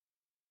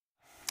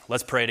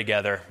Let's pray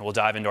together. We'll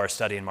dive into our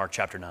study in Mark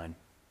chapter 9.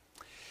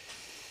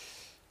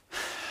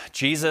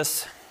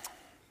 Jesus,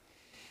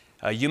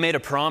 you made a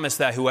promise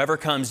that whoever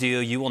comes to you,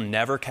 you will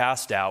never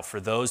cast out. For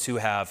those who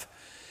have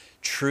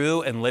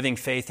true and living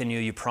faith in you,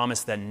 you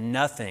promise that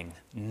nothing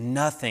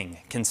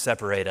can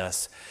separate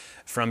us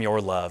from your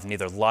love.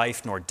 Neither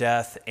life nor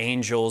death,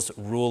 angels,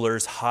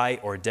 rulers, height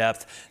or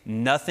depth,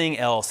 nothing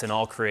else in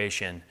all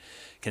creation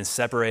can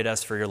separate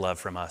us for your love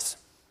from us.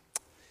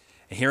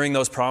 And hearing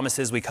those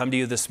promises, we come to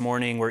you this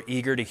morning. We're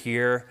eager to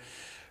hear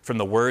from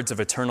the words of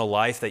eternal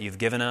life that you've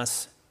given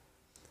us.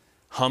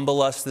 Humble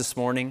us this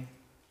morning.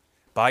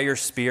 By your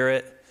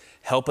Spirit,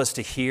 help us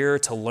to hear,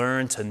 to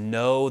learn, to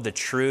know the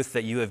truth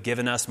that you have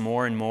given us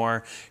more and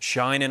more.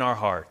 Shine in our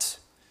hearts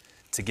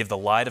to give the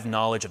light of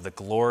knowledge of the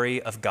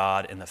glory of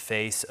God in the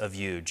face of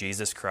you,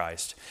 Jesus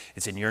Christ.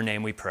 It's in your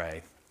name we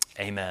pray.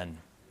 Amen.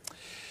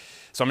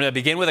 So I'm going to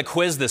begin with a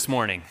quiz this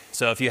morning.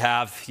 So if you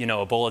have,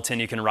 a bulletin,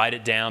 you can write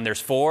it down.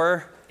 There's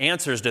 4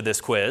 answers to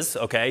this quiz,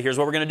 okay? Here's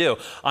what we're going to do.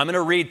 I'm going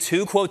to read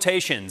 2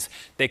 quotations.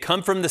 They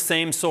come from the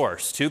same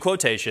source. 2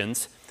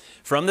 quotations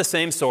from the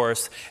same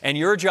source, and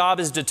your job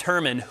is to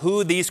determine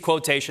who these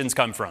quotations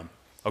come from,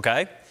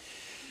 okay?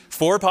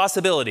 4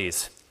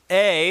 possibilities.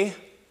 A,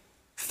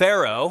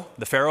 Pharaoh,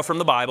 the Pharaoh from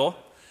the Bible.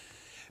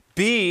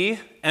 B,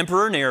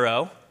 Emperor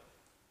Nero.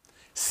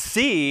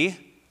 C,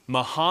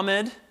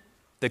 Muhammad,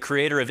 the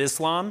creator of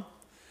Islam.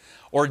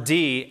 Or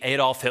D,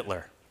 Adolf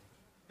Hitler.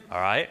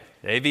 All right,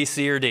 A, B,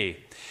 C, or D.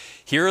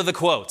 Here are the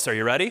quotes. Are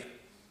you ready?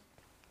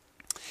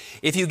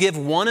 If you give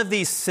one of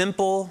these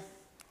simple,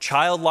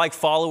 childlike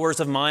followers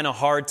of mine a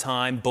hard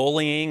time,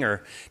 bullying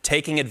or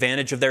taking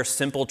advantage of their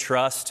simple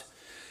trust,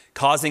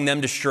 causing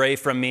them to stray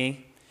from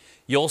me,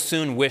 you'll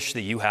soon wish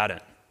that you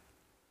hadn't.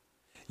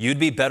 You'd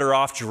be better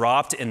off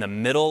dropped in the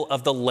middle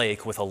of the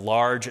lake with a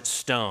large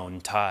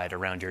stone tied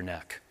around your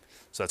neck.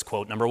 So that's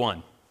quote number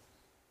 1.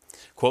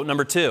 Quote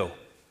number 2.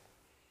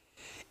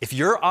 If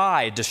your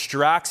eye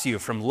distracts you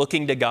from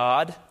looking to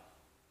God,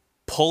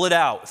 pull it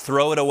out,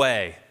 throw it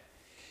away.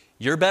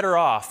 You're better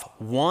off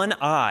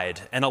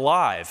one-eyed and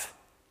alive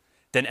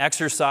than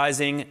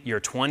exercising your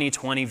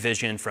 20/20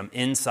 vision from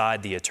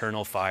inside the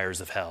eternal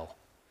fires of hell.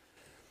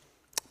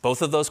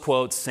 Both of those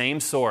quotes, same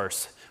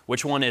source.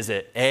 Which one is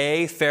it?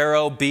 A,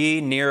 Pharaoh,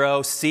 B,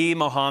 Nero, C,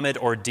 Muhammad,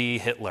 or D,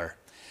 Hitler?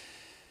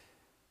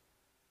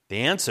 The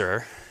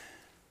answer,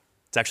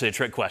 it's actually a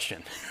trick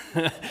question.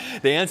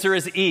 The answer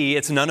is E,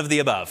 it's none of the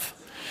above.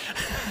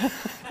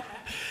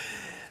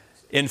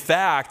 In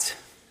fact,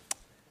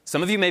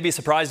 some of you may be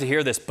surprised to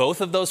hear this.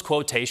 Both of those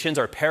quotations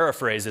are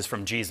paraphrases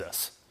from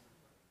Jesus.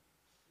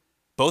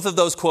 Both of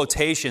those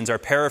quotations are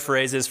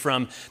paraphrases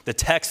from the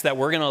text that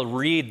we're going to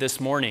read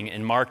this morning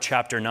in Mark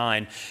chapter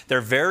 9.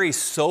 They're very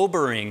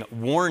sobering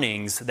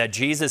warnings that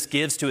Jesus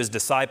gives to his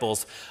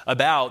disciples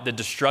about the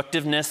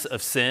destructiveness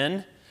of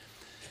sin,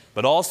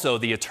 but also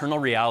the eternal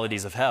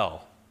realities of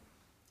hell.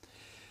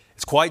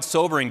 It's quite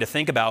sobering to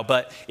think about,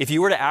 but if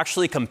you were to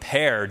actually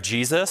compare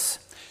Jesus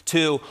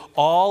to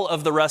all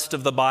of the rest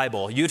of the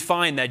Bible, you'd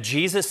find that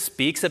Jesus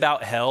speaks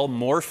about hell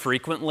more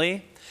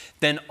frequently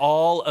than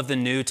all of the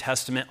New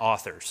Testament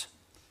authors.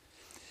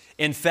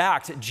 In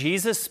fact,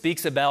 Jesus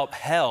speaks about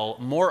hell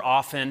more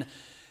often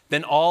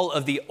than all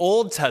of the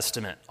Old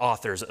Testament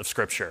authors of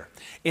Scripture.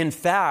 In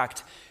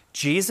fact,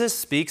 Jesus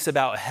speaks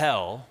about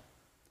hell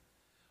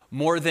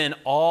more than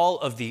all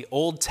of the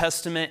Old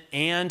Testament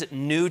and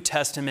New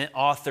Testament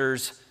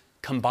authors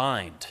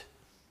combined.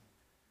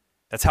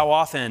 That's how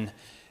often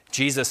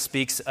Jesus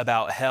speaks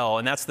about hell,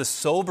 and that's the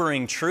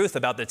sobering truth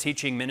about the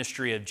teaching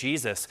ministry of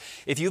Jesus.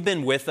 If you've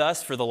been with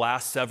us for the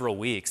last several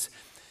weeks,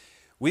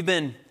 we've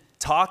been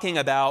talking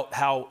about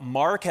how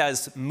Mark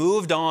has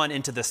moved on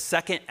into the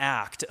second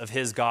act of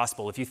his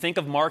gospel. If you think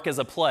of Mark as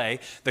a play,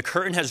 the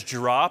curtain has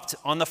dropped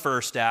on the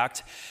first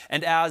act,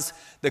 and as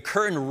the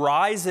curtain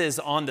rises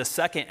on the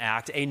second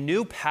act, a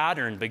new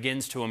pattern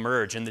begins to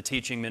emerge in the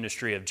teaching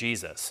ministry of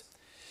Jesus.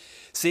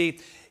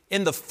 See,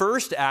 in the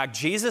first act,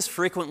 Jesus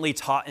frequently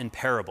taught in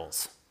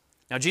parables.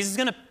 Now, Jesus is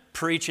going to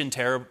preach in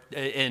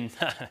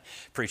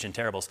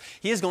parables.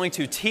 He is going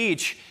to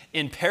teach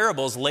in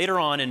parables later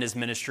on in his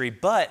ministry,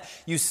 but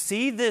you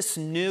see this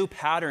new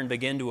pattern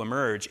begin to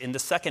emerge in the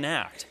second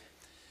act,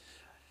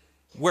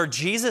 where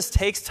Jesus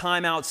takes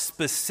time out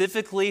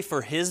specifically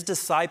for his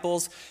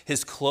disciples,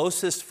 his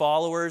closest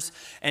followers,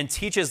 and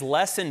teaches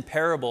less in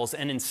parables,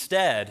 and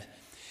instead,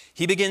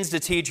 he begins to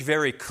teach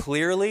very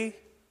clearly,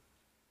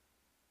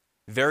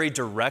 very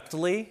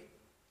directly,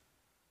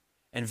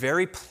 and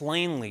very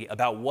plainly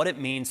about what it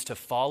means to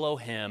follow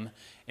him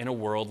in a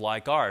world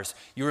like ours.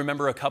 You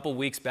remember a couple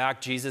weeks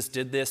back, Jesus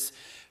did this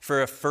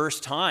for a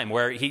first time,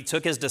 where he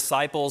took his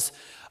disciples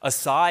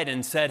aside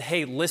and said,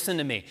 hey, listen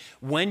to me.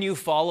 When you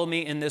follow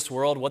me in this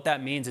world, what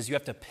that means is you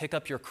have to pick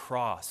up your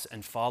cross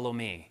and follow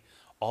me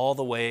all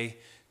the way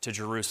to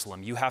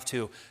Jerusalem. You have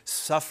to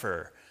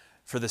suffer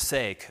for the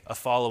sake of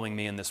following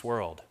me in this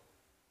world.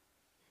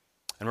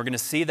 And we're going to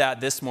see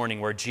that this morning,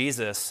 where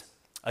Jesus,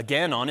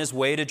 again, on his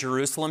way to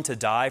Jerusalem to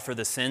die for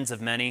the sins of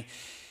many,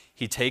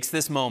 he takes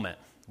this moment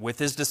with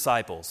his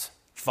disciples,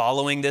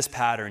 following this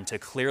pattern to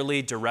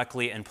clearly,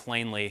 directly, and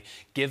plainly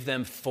give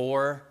them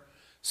 4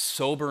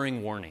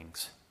 sobering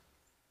warnings.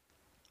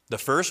 The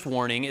first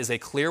warning is a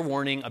clear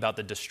warning about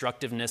the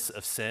destructiveness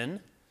of sin.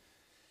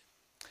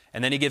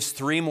 And then he gives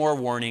 3 more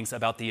warnings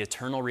about the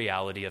eternal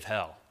reality of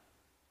hell.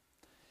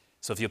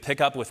 So if you'll pick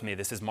up with me,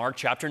 this is Mark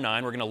chapter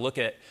 9. We're going to look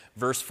at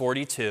verse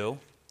 42.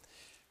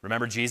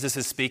 Remember, Jesus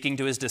is speaking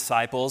to his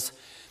disciples,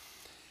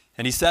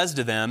 and he says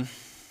to them,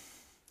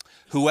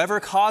 "Whoever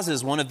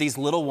causes one of these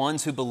little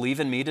ones who believe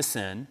in me to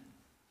sin,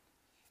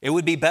 it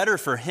would be better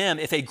for him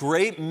if a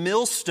great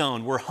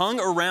millstone were hung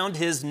around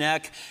his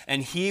neck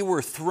and he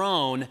were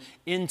thrown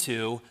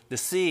into the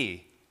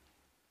sea.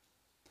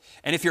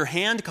 And if your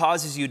hand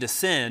causes you to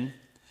sin,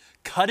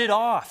 cut it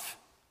off.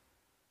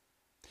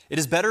 It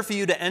is better for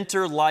you to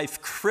enter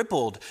life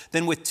crippled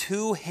than with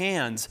 2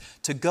 hands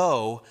to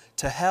go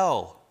to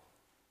hell,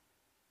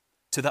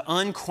 to the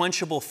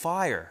unquenchable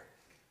fire.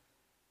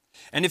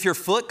 And if your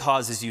foot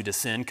causes you to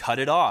sin, cut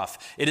it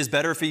off. It is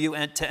better for you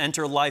to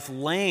enter life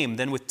lame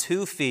than with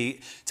 2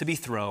 feet to be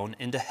thrown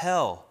into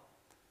hell.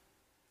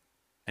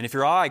 And if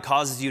your eye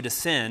causes you to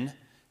sin,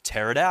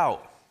 tear it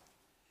out.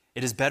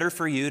 It is better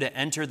for you to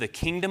enter the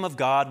kingdom of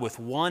God with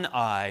 1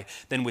 eye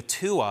than with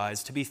 2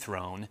 eyes to be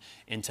thrown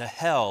into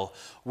hell,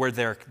 where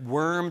their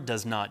worm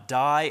does not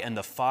die and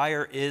the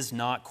fire is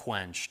not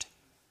quenched.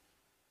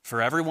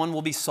 For everyone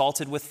will be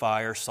salted with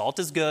fire. Salt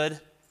is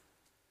good,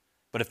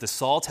 but if the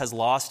salt has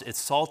lost its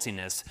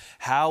saltiness,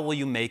 how will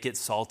you make it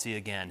salty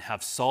again?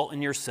 Have salt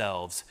in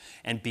yourselves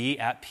and be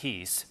at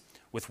peace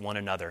with one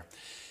another."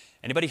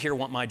 Anybody here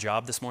want my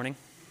job this morning?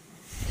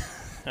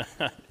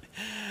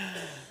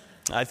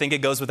 I think it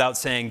goes without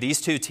saying, these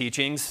 2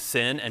 teachings,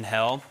 sin and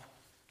hell,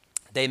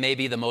 they may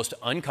be the most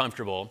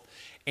uncomfortable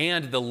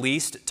and the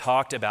least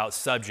talked about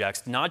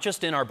subjects, not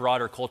just in our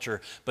broader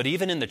culture, but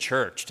even in the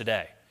church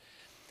today.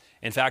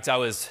 In fact, I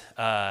was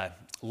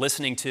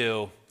listening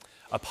to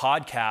a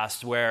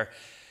podcast where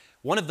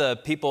one of the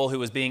people who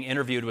was being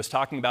interviewed was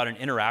talking about an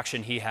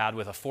interaction he had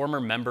with a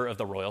former member of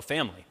the royal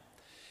family.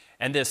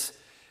 And this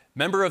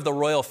member of the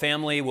royal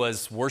family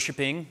was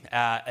worshiping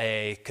at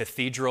a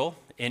cathedral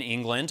in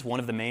England, one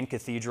of the main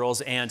cathedrals,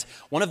 and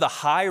one of the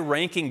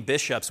high-ranking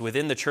bishops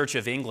within the Church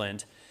of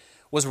England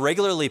was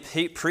regularly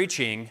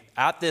preaching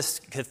at this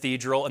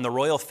cathedral, and the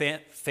royal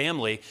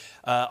family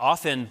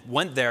often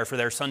went there for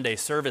their Sunday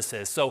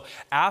services. So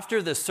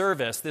after the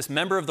service, this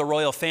member of the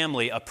royal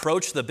family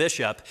approached the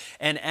bishop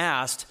and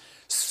asked,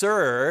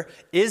 "Sir,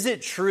 is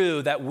it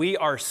true that we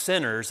are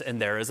sinners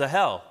and there is a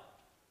hell?"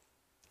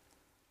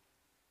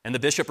 And the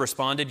bishop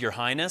responded, "Your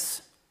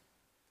Highness,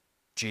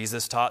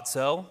 Jesus taught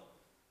so.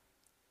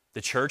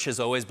 The church has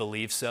always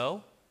believed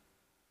so.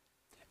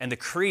 And the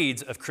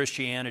creeds of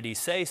Christianity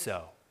say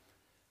so."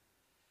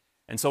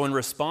 And so in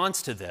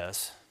response to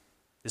this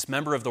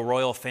member of the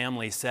royal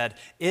family said,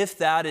 "If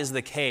that is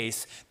the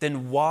case,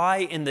 then why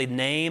in the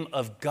name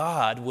of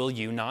God will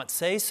you not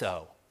say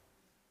so?"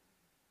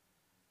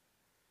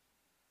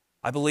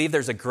 I believe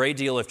there's a great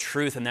deal of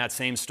truth in that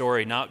same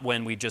story, not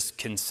when we just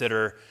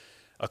consider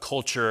a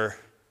culture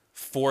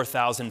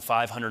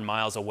 4,500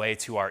 miles away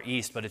to our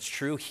east, but it's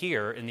true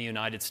here in the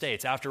United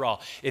States. After all,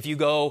 if you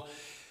go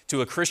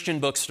to a Christian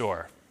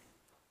bookstore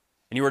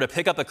and you were to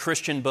pick up a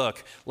Christian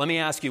book, let me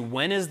ask you,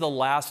 when is the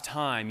last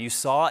time you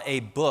saw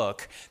a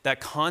book that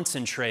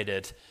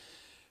concentrated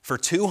for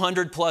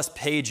 200 plus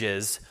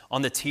pages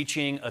on the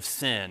teaching of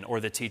sin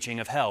or the teaching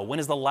of hell? When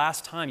is the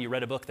last time you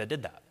read a book that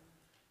did that?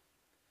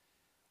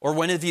 Or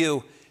when have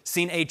you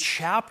seen a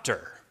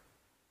chapter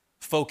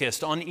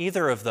focused on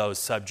either of those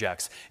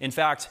subjects? In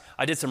fact,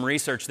 I did some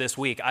research this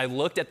week. I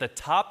looked at the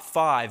top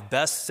 5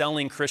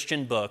 best-selling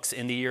Christian books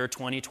in the year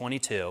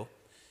 2022.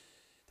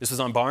 This was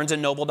on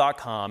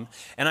barnesandnoble.com,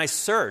 and I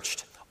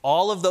searched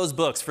all of those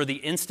books for the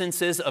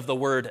instances of the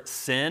word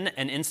sin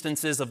and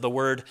instances of the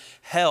word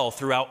hell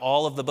throughout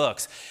all of the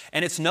books.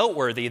 And it's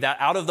noteworthy that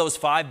out of those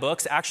 5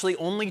 books, actually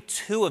only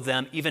 2 of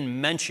them even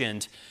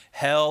mentioned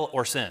hell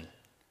or sin.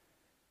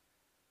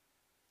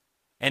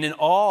 And in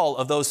all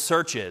of those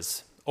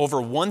searches, over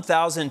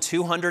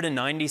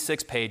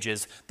 1,296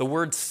 pages, the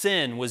word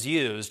sin was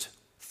used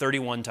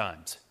 31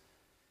 times.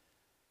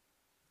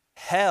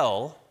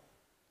 Hell,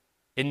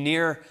 in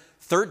near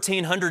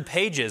 1,300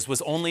 pages,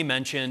 was only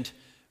mentioned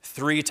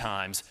 3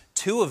 times.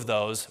 2 of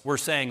those were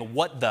saying,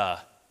 "What the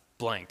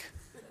blank?"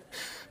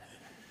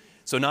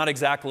 So not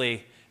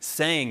exactly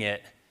saying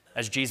it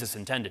as Jesus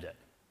intended it.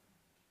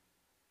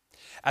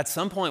 At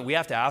some point, we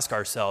have to ask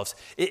ourselves,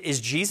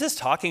 is Jesus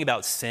talking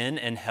about sin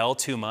and hell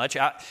too much?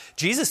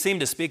 Jesus seemed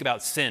to speak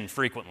about sin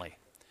frequently.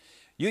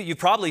 You've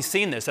probably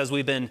seen this as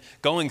we've been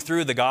going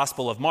through the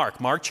Gospel of Mark.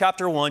 Mark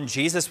chapter 1,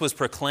 Jesus was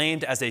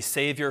proclaimed as a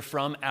Savior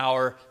from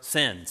our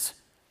sins.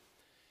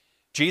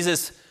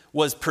 Jesus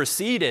was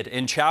preceded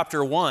in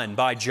chapter 1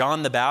 by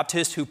John the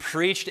Baptist, who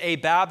preached a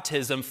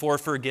baptism for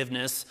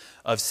forgiveness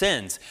of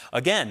sins.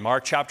 Again,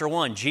 Mark chapter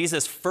 1,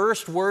 Jesus'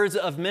 first words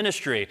of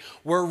ministry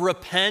were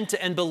repent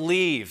and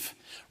believe.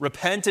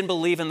 Repent and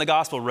believe in the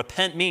gospel.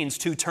 Repent means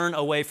to turn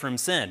away from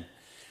sin.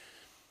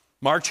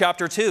 Mark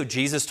chapter 2,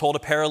 Jesus told a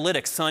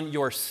paralytic, son,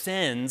 your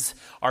sins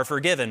are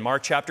forgiven.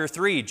 Mark chapter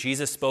 3,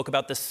 Jesus spoke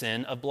about the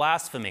sin of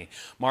blasphemy.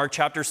 Mark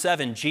chapter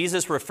 7,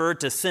 Jesus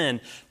referred to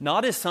sin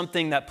not as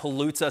something that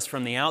pollutes us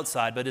from the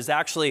outside, but as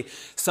actually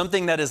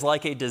something that is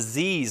like a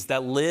disease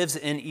that lives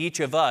in each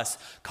of us,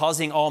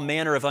 causing all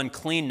manner of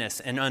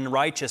uncleanness and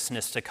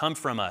unrighteousness to come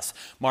from us.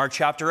 Mark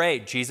chapter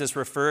 8, Jesus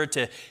referred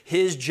to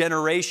his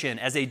generation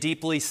as a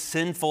deeply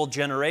sinful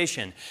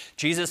generation.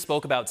 Jesus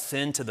spoke about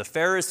sin to the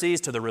Pharisees,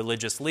 to the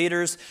religious leaders,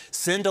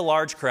 sin to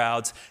large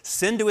crowds,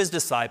 sin to his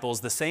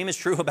disciples. The same is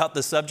true about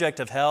the subject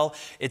of hell.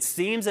 It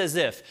seems as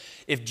if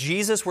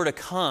Jesus were to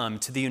come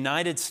to the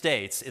United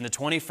States in the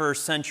 21st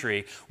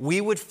century,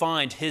 we would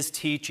find his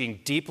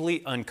teaching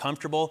deeply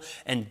uncomfortable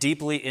and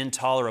deeply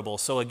intolerable.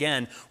 So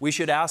again, we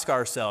should ask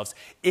ourselves,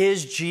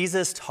 is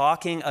Jesus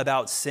talking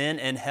about sin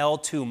and hell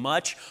too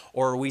much,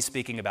 or are we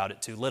speaking about it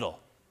too little?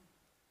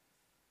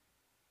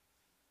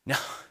 Now,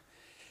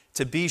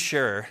 to be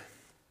sure,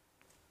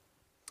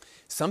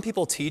 some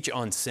people teach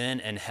on sin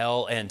and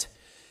hell, and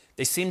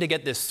they seem to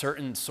get this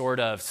certain sort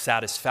of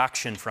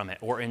satisfaction from it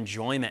or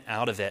enjoyment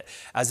out of it,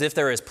 as if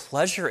there is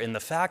pleasure in the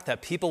fact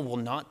that people will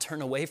not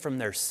turn away from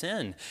their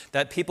sin,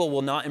 that people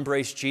will not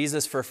embrace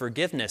Jesus for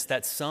forgiveness,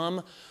 that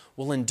some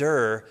will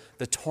endure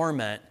the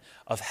torment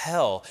of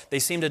hell. They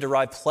seem to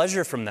derive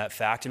pleasure from that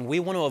fact, and we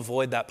want to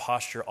avoid that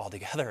posture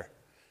altogether.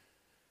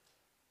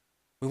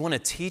 We want to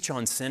teach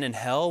on sin and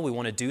hell. We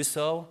want to do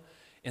so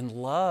in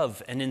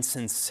love and in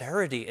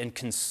sincerity and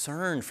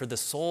concern for the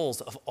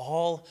souls of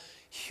all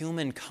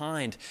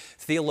humankind.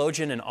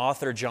 Theologian and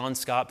author John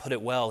Scott put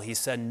it well. He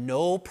said,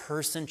 no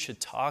person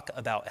should talk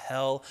about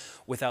hell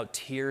without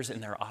tears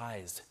in their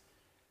eyes.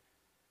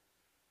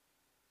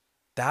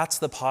 That's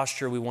the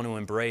posture we want to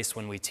embrace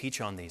when we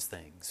teach on these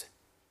things.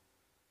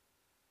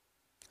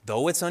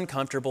 Though it's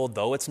uncomfortable,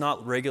 though it's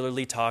not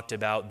regularly talked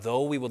about,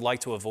 though we would like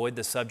to avoid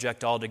the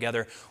subject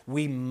altogether,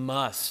 we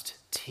must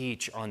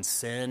teach on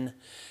sin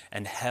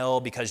and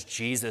hell because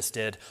Jesus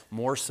did,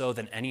 more so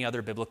than any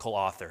other biblical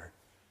author.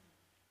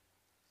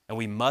 And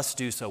we must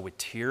do so with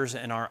tears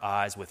in our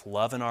eyes, with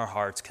love in our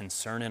hearts,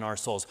 concern in our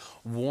souls,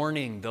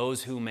 warning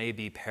those who may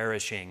be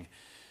perishing,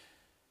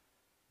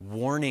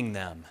 warning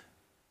them,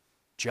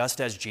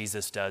 just as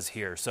Jesus does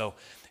here. So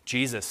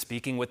Jesus,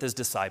 speaking with his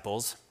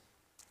disciples,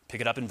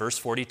 pick it up in verse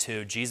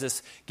 42,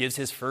 Jesus gives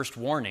his first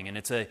warning, and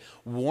it's a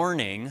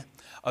warning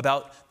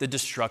about the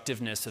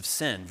destructiveness of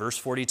sin. Verse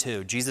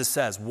 42, Jesus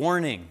says,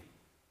 warning,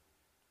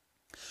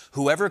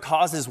 whoever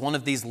causes one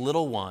of these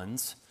little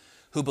ones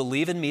who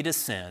believe in me to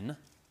sin,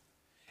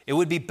 it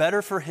would be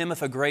better for him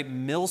if a great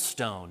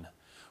millstone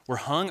were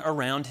hung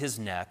around his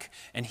neck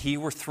and he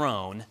were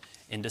thrown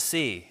into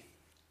sea.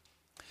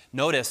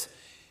 Notice,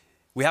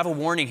 we have a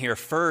warning here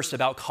first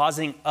about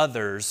causing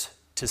others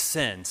to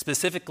sin,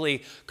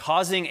 specifically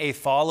causing a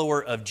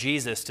follower of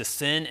Jesus to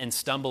sin and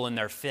stumble in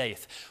their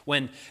faith.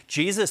 When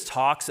Jesus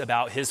talks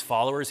about his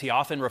followers, he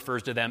often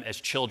refers to them as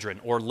children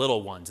or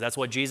little ones. That's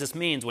what Jesus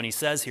means when he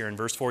says here in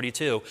verse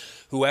 42,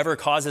 whoever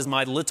causes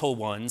my little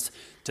ones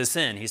to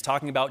sin. He's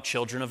talking about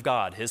children of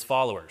God, his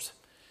followers.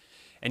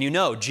 And you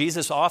know,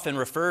 Jesus often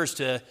refers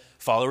to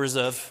followers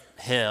of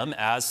him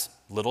as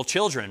little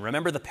children.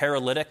 Remember the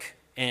paralytic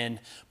in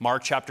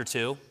Mark chapter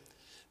 2?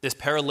 This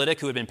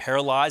paralytic who had been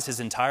paralyzed his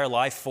entire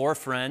life, 4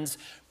 friends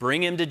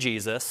bring him to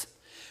Jesus.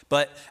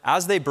 But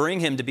as they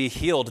bring him to be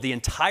healed, the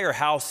entire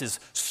house is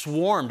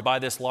swarmed by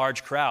this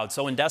large crowd.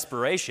 So in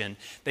desperation,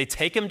 they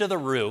take him to the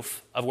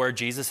roof of where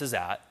Jesus is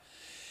at.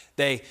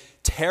 They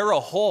tear a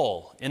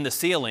hole in the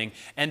ceiling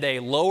and they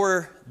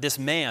lower this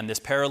man, this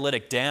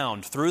paralytic,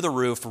 down through the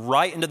roof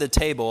right into the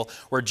table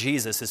where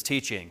Jesus is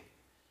teaching.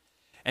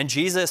 And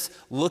Jesus,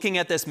 looking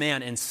at this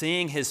man and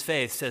seeing his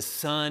faith, says,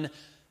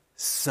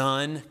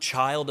 Son,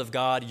 child of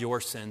God,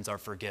 your sins are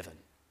forgiven.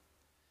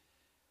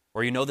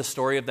 Or you know the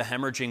story of the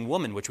hemorrhaging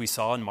woman, which we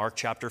saw in Mark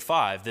chapter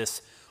 5.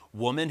 This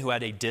woman who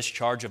had a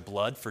discharge of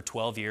blood for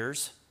 12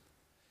 years.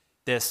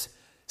 This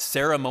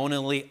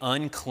ceremonially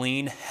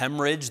unclean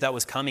hemorrhage that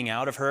was coming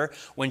out of her.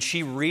 When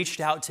she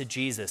reached out to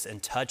Jesus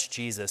and touched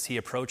Jesus, he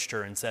approached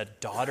her and said,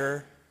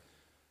 daughter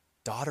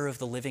of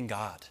the living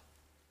God,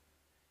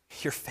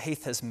 your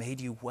faith has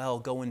made you well.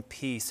 Go in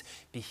peace.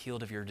 Be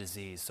healed of your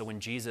disease. So when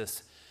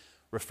Jesus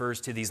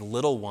refers to these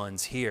little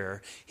ones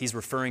here, he's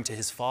referring to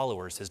his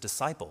followers, his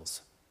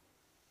disciples.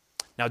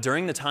 Now,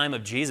 during the time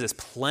of Jesus,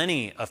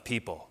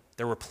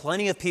 there were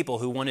plenty of people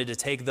who wanted to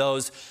take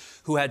those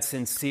who had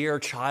sincere,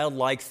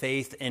 childlike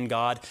faith in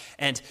God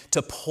and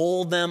to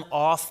pull them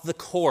off the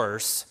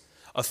course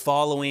of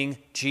following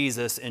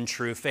Jesus in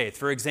true faith.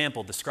 For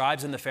example, the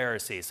scribes and the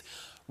Pharisees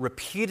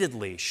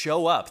repeatedly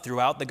show up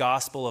throughout the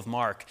Gospel of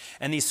Mark,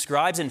 and these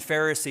scribes and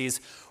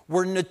Pharisees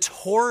were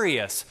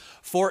notorious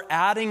for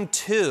adding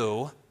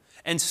to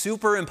and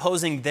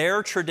superimposing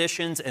their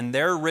traditions and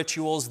their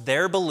rituals,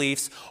 their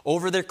beliefs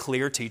over the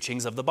clear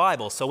teachings of the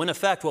Bible. So in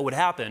effect, what would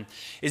happen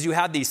is you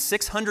had these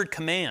 600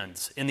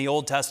 commands in the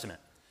Old Testament,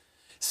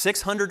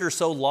 600 or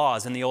so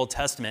laws in the Old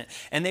Testament,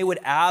 and they would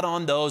add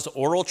on those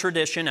oral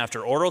tradition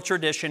after oral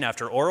tradition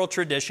after oral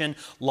tradition,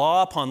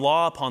 law upon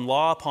law upon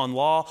law upon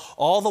law,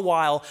 all the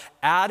while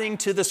adding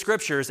to the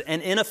scriptures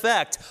and in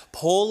effect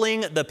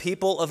pulling the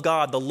people of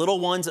God, the little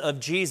ones of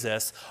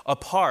Jesus,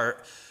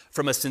 apart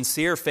from a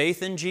sincere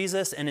faith in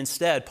Jesus and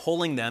instead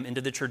pulling them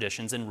into the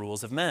traditions and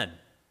rules of men.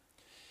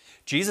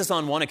 Jesus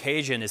on one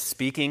occasion is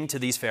speaking to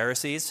these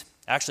Pharisees,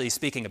 actually he's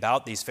speaking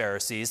about these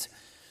Pharisees,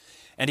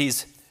 and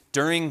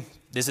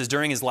this is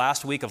during his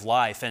last week of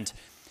life, and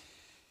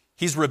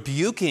he's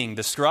rebuking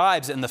the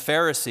scribes and the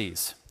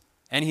Pharisees.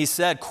 And he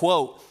said,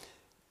 quote,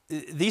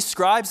 these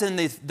scribes and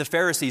the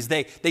Pharisees,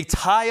 they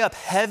tie up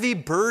heavy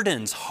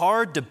burdens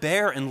hard to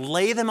bear and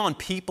lay them on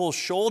people's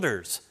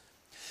shoulders,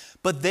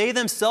 but they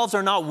themselves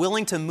are not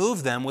willing to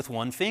move them with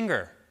one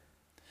finger.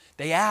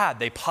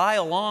 They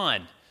pile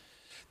on.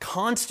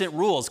 Constant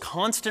rules,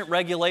 constant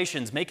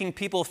regulations, making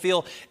people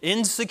feel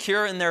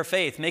insecure in their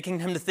faith, making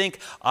them to think,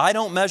 I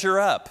don't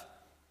measure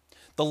up.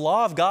 The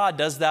law of God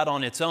does that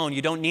on its own.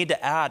 You don't need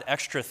to add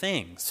extra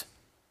things.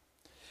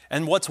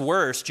 And what's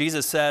worse,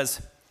 Jesus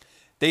says,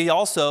 they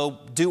also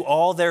do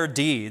all their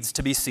deeds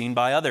to be seen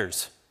by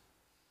others.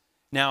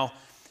 Now,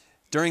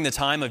 during the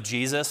time of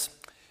Jesus,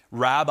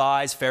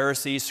 rabbis,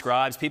 Pharisees,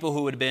 scribes, people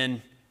who had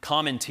been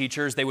common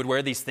teachers, they would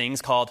wear these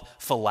things called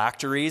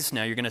phylacteries.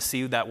 Now you're going to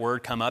see that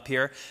word come up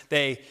here.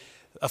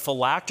 A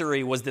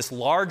phylactery was this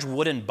large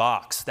wooden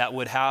box that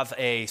would have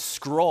a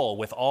scroll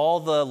with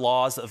all the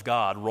laws of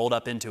God rolled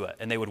up into it.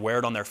 And they would wear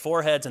it on their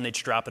foreheads and they'd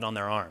strap it on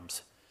their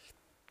arms.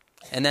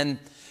 And then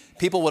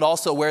people would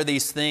also wear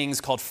these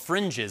things called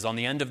fringes on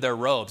the end of their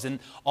robes.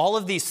 And all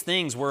of these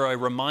things were a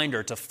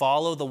reminder to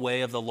follow the way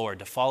of the Lord,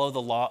 to follow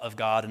the law of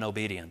God in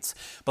obedience.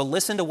 But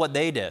listen to what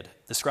they did,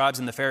 the scribes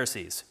and the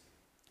Pharisees.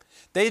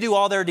 They do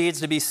all their deeds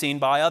to be seen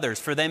by others,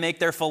 for they make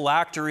their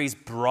phylacteries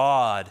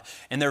broad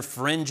and their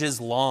fringes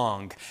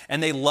long,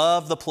 and they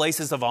love the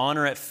places of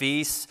honor at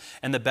feasts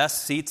and the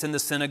best seats in the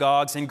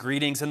synagogues and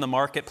greetings in the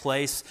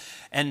marketplace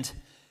and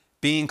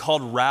being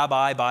called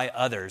rabbi by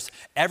others.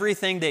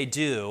 Everything they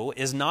do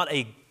is not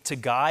to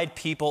guide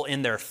people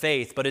in their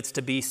faith, but it's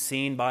to be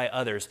seen by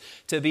others,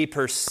 to be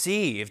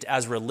perceived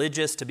as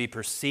religious, to be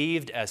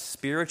perceived as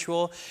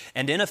spiritual.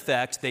 And in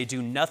effect, they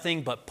do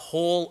nothing but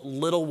pull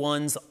little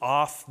ones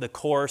off the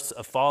course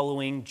of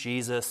following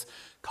Jesus,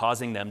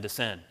 causing them to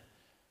sin.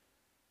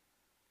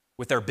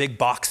 With their big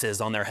boxes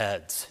on their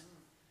heads,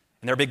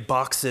 and their big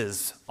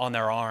boxes on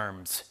their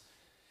arms,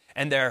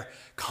 and their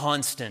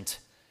constant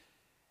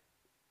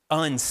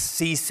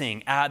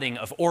unceasing adding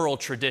of oral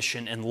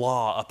tradition and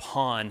law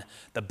upon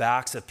the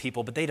backs of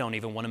people, but they don't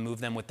even want to move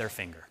them with their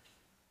finger.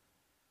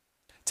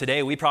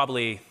 Today,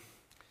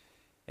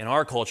 in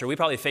our culture, we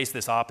probably face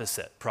this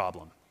opposite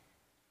problem.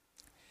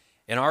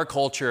 In our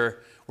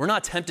culture, we're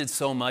not tempted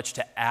so much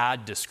to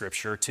add to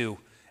Scripture, to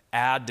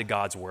add to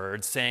God's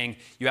Word, saying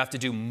you have to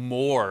do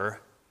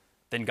more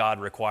than God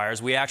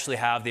requires. We actually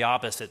have the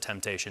opposite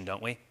temptation,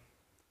 don't we?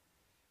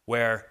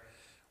 Where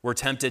we're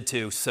tempted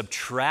to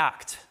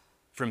subtract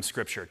from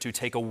Scripture, to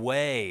take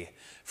away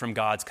from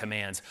God's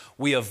commands.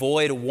 We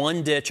avoid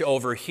one ditch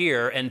over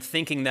here, and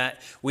thinking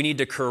that we need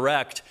to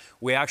correct,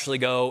 we actually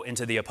go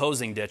into the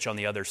opposing ditch on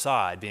the other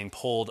side, being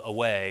pulled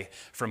away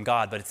from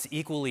God. But it's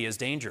equally as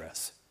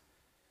dangerous.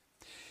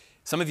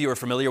 Some of you are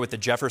familiar with the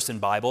Jefferson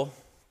Bible.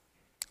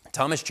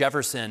 Thomas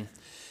Jefferson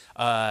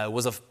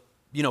was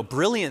a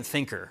brilliant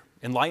thinker,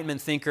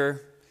 Enlightenment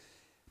thinker,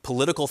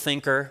 political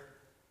thinker,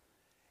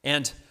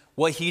 and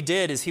what he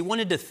did is he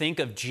wanted to think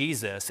of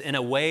Jesus in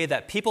a way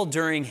that people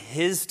during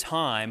his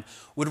time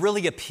would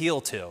really appeal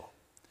to.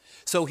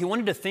 So he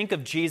wanted to think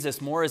of Jesus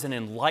more as an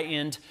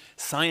enlightened,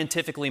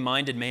 scientifically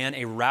minded man,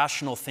 a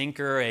rational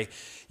thinker,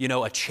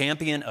 a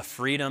champion of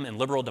freedom and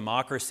liberal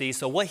democracy.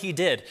 So what he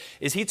did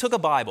is he took a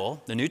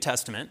Bible, the New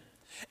Testament,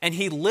 and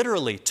he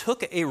literally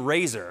took a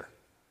razor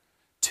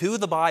to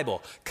the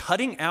Bible,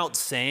 cutting out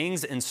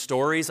sayings and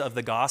stories of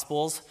the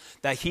Gospels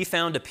that he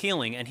found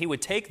appealing, and he would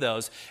take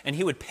those and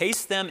he would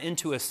paste them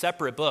into a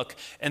separate book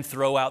and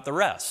throw out the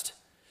rest.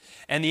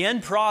 And the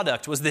end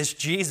product was this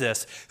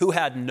Jesus who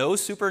had no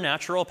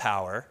supernatural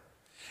power,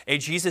 a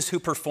Jesus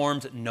who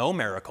performed no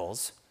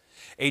miracles,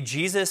 a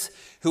Jesus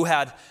who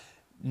had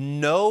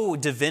no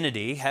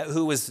divinity,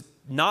 who was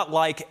not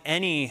like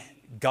any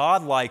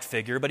God-like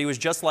figure, but he was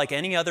just like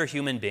any other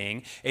human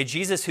being, a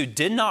Jesus who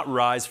did not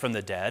rise from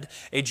the dead,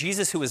 a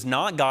Jesus who was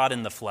not God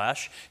in the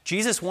flesh.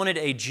 Jefferson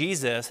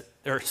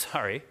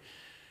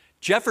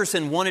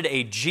wanted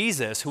a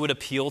Jesus who would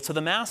appeal to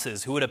the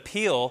masses, who would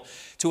appeal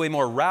to a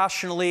more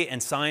rationally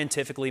and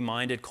scientifically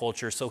minded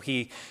culture. So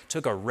he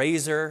took a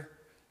razor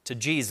to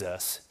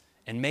Jesus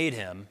and made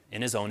him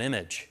in his own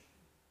image.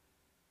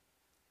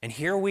 And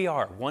here we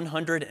are,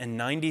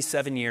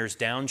 197 years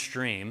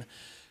downstream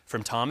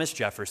from Thomas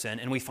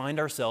Jefferson, and we find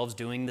ourselves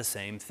doing the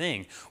same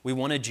thing. We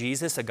want a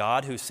Jesus, a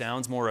God who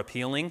sounds more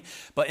appealing,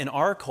 but in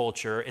our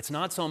culture, it's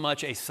not so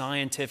much a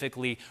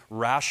scientifically,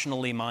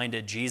 rationally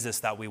minded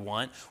Jesus that we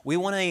want. We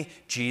want a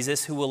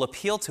Jesus who will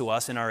appeal to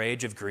us in our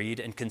age of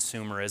greed and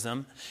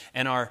consumerism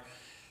and our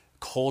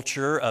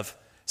culture of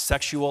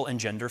sexual and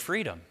gender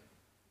freedom.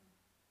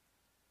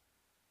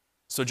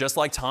 So just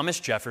like Thomas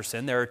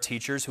Jefferson, there are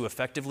teachers who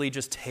effectively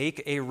just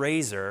take a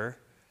razor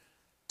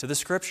to the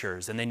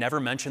scriptures, and they never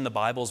mention the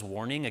Bible's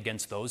warning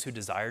against those who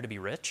desire to be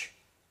rich,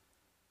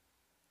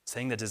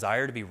 saying the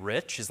desire to be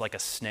rich is like a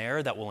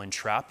snare that will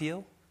entrap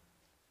you.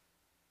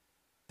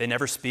 They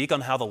never speak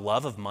on how the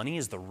love of money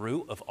is the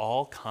root of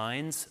all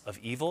kinds of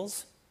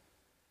evils.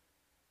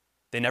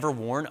 They never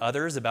warn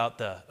others about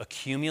the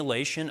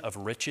accumulation of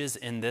riches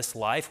in this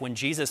life. When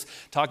Jesus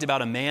talked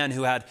about a man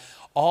who had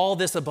all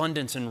this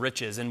abundance and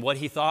riches, and what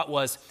he thought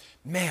was,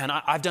 man,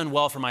 I've done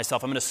well for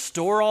myself. I'm going to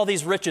store all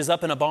these riches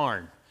up in a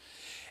barn,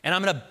 and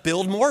I'm going to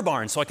build more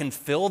barns so I can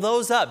fill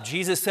those up.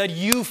 Jesus said,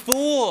 you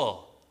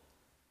fool,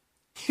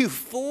 you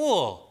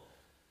fool.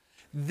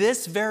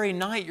 This very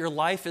night your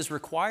life is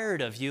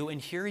required of you,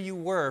 and here you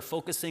were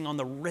focusing on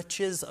the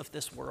riches of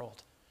this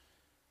world.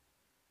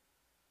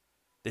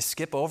 They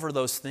skip over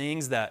those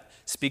things that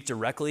speak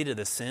directly to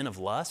the sin of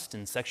lust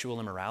and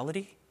sexual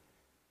immorality.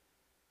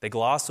 They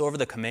gloss over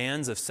the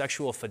commands of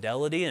sexual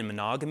fidelity and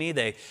monogamy.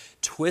 They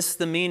twist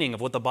the meaning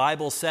of what the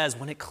Bible says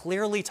when it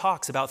clearly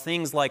talks about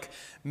things like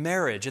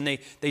marriage, and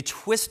they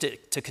twist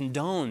it to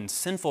condone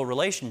sinful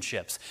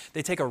relationships.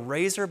 They take a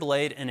razor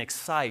blade and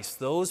excise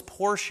those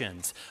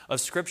portions of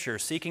Scripture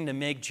seeking to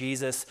make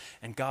Jesus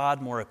and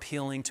God more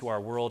appealing to our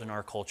world and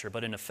our culture.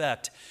 But in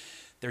effect,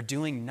 they're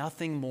doing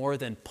nothing more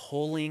than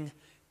pulling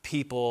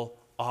people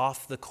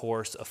off the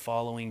course of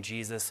following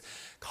Jesus,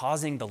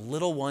 causing the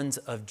little ones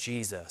of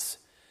Jesus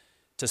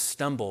to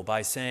stumble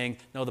by saying,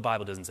 no, the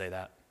Bible doesn't say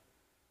that.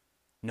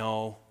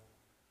 No,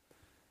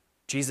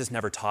 Jesus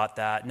never taught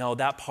that. No,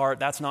 that part,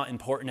 that's not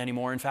important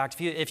anymore. In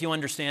fact, if you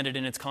understand it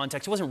in its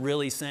context, he wasn't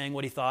really saying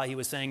what he thought he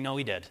was saying. No,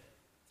 he did.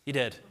 He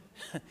did.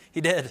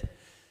 He did.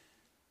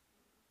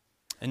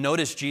 And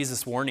notice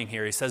Jesus' warning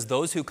here. He says,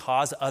 those who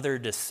cause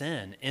others to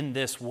sin in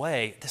this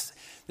way,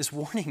 this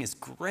warning is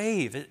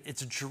grave.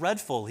 It's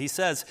dreadful. He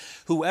says,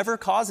 whoever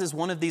causes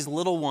one of these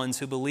little ones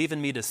who believe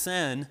in me to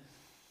sin,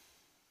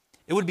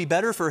 it would be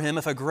better for him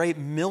if a great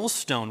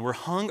millstone were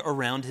hung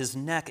around his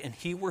neck and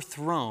he were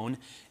thrown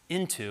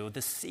into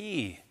the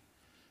sea.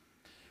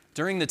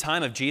 During the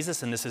time of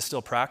Jesus, and this is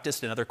still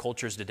practiced in other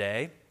cultures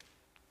today,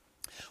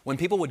 when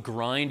people would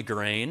grind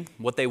grain,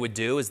 what they would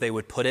do is they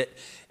would put it,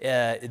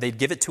 they'd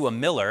give it to a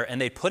miller, and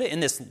they'd put it in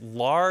this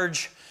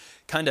large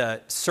kind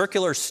of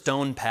circular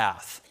stone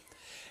path.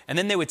 And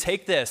then they would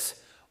take this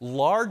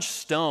large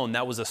stone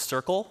that was a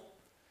circle,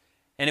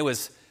 and it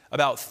was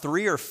about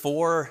 3 or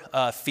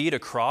 4 feet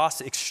across,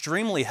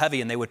 extremely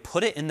heavy, and they would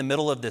put it in the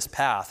middle of this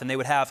path, and they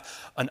would have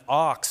an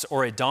ox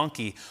or a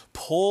donkey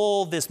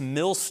pull this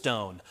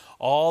millstone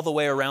all the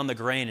way around the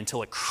grain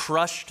until it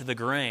crushed the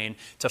grain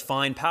to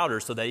fine powder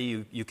so that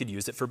you could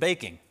use it for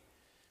baking.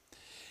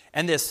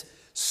 And this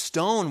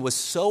stone was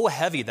so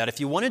heavy that if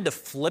you wanted to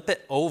flip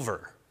it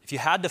over, if you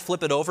had to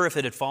flip it over, if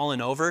it had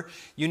fallen over,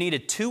 you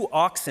needed 2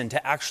 oxen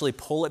to actually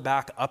pull it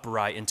back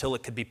upright until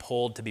it could be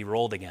pulled to be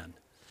rolled again.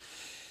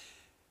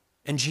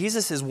 And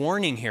Jesus is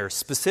warning here,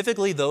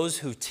 specifically those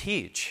who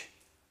teach.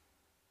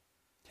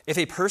 If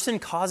a person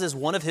causes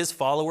one of his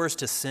followers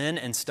to sin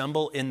and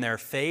stumble in their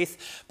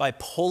faith by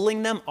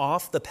pulling them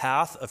off the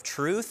path of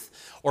truth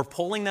or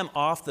pulling them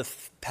off the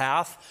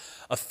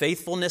path of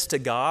faithfulness to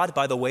God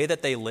by the way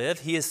that they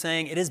live, he is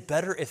saying it is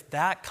better if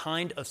that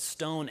kind of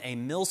stone, a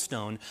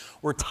millstone,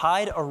 were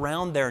tied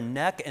around their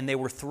neck and they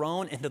were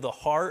thrown into the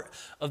heart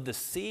of the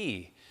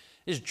sea.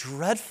 It is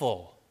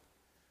dreadful.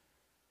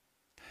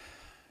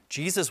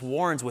 Jesus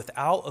warns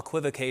without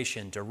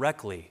equivocation,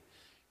 directly,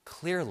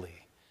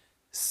 clearly,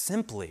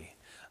 simply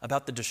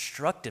about the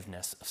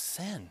destructiveness of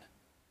sin.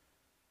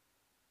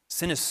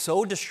 Sin is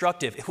so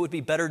destructive, it would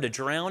be better to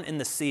drown in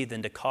the sea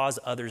than to cause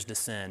others to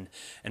sin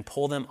and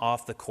pull them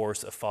off the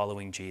course of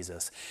following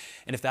Jesus.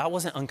 And if that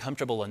wasn't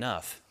uncomfortable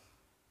enough,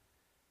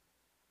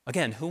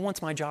 again, who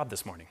wants my job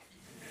this morning?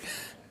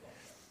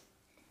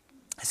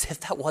 As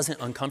if that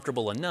wasn't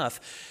uncomfortable enough,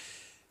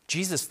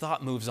 Jesus'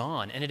 thought moves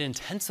on and it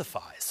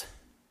intensifies.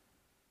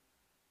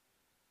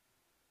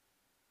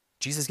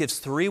 Jesus gives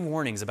 3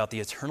 warnings about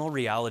the eternal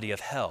reality of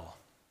hell.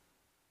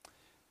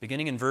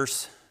 Beginning in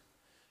verse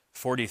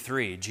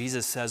 43,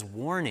 Jesus says,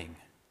 warning,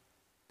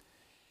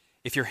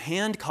 if your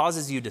hand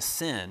causes you to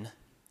sin,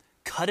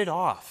 cut it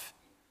off.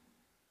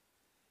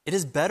 It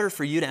is better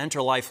for you to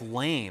enter life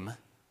lame.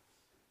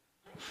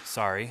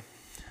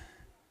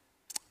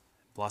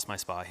 Lost my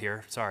spot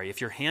here.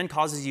 If your hand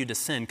causes you to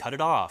sin, cut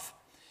it off.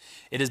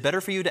 It is better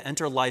for you to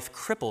enter life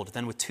crippled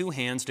than with 2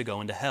 hands to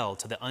go into hell,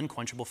 to the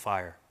unquenchable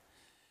fire.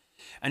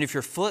 And if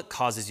your foot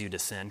causes you to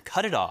sin,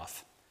 cut it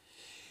off.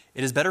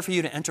 It is better for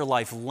you to enter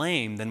life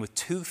lame than with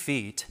 2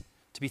 feet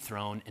to be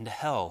thrown into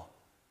hell.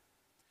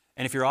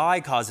 And if your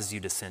eye causes you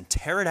to sin,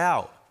 tear it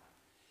out.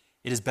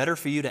 It is better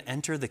for you to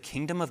enter the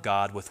kingdom of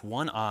God with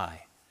 1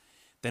 eye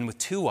than with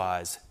 2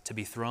 eyes to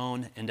be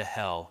thrown into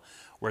hell,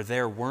 where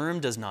their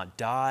worm does not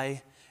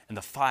die and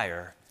the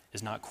fire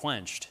is not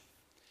quenched.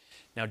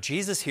 Now,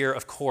 Jesus here,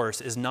 of course,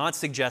 is not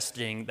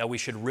suggesting that we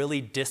should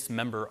really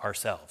dismember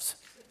ourselves.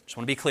 Just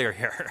want to be clear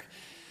here.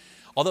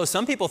 Although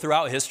some people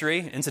throughout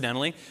history,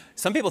 incidentally,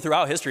 some people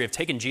throughout history have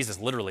taken Jesus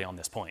literally on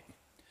this point.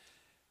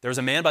 There was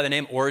a man by the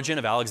name Origen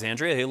of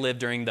Alexandria who lived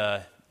during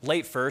the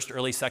late 1st,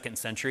 early 2nd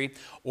century.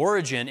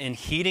 Origen, in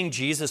heeding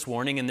Jesus'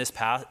 warning in this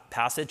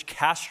passage,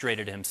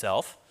 castrated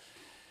himself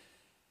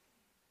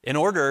in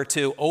order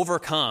to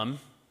overcome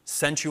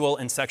sensual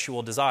and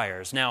sexual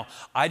desires. Now,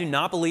 I do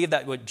not believe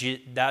that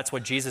that's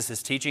what Jesus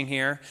is teaching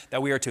here,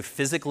 that we are to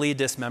physically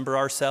dismember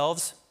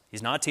ourselves.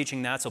 He's not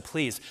teaching that, so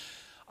please,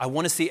 I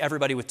want to see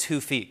everybody with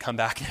 2 feet come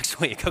back next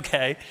week,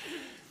 okay?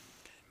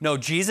 No,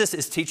 Jesus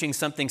is teaching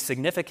something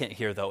significant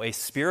here, though, a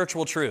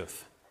spiritual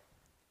truth.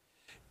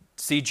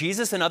 See,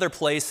 Jesus in other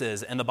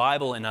places and the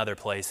Bible in other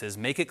places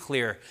make it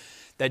clear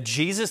that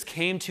Jesus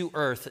came to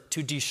earth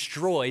to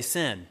destroy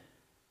sin.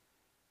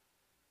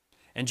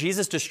 And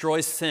Jesus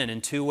destroys sin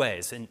in 2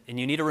 ways, and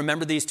you need to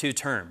remember these 2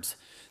 terms.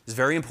 It's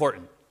very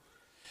important.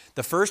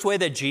 The first way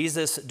that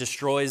Jesus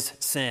destroys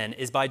sin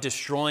is by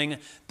destroying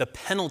the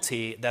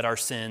penalty that our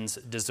sins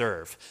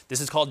deserve. This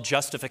is called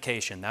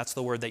justification. That's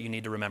the word that you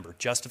need to remember,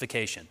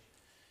 justification.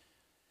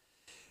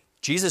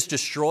 Jesus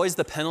destroys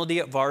the penalty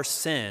of our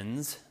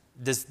sins,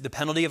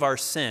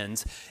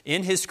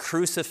 in his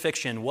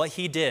crucifixion. What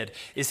he did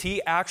is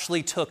he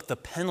actually took the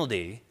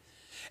penalty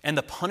and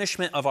the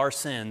punishment of our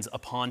sins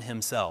upon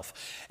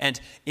himself. And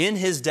in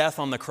his death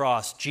on the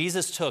cross,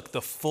 Jesus took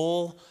the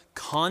full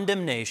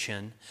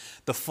condemnation,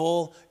 the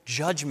full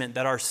judgment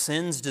that our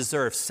sins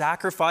deserve,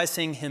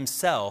 sacrificing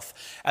himself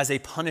as a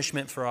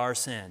punishment for our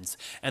sins.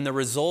 And the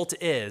result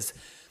is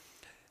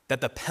that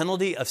the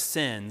penalty of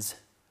sins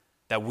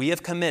that we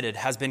have committed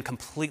has been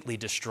completely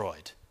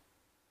destroyed.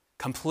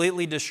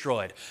 Completely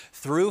destroyed.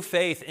 Through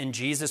faith in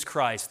Jesus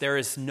Christ, there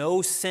is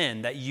no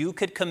sin that you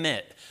could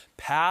commit,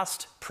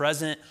 past,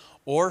 present,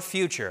 or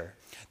future,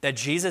 that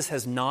Jesus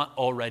has not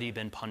already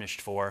been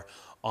punished for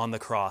on the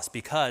cross,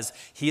 because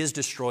he has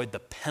destroyed the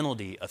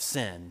penalty of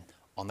sin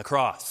on the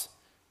cross.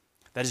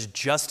 That is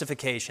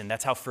justification.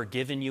 That's how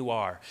forgiven you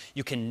are.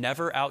 You can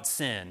never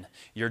out-sin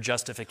your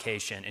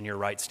justification and your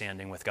right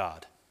standing with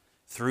God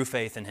through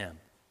faith in him.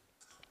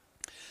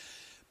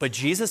 But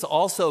Jesus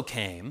also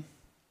came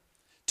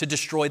to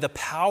destroy the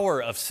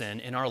power of sin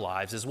in our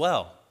lives as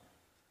well.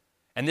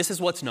 And this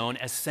is what's known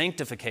as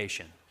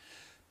sanctification.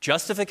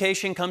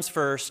 Justification comes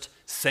first,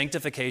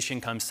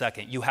 sanctification comes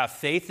second. You have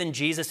faith in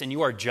Jesus and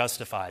you are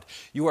justified.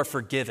 You are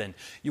forgiven.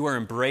 You are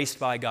embraced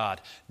by God.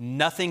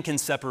 Nothing can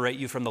separate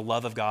you from the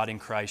love of God in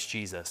Christ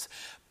Jesus.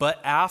 But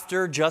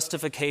after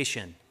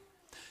justification,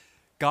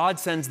 God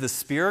sends the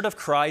Spirit of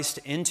Christ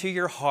into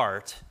your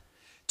heart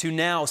to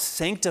now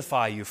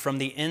sanctify you from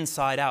the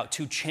inside out,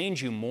 to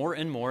change you more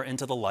and more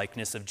into the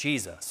likeness of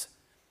Jesus.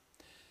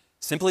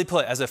 Simply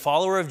put, as a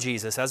follower of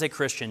Jesus, as a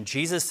Christian,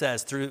 Jesus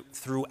says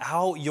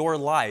throughout your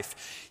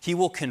life, he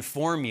will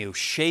conform you,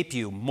 shape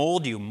you,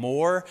 mold you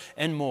more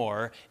and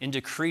more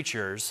into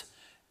creatures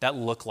that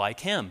look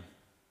like him.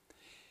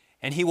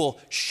 And he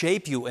will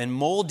shape you and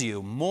mold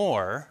you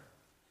more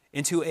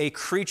into a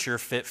creature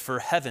fit for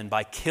heaven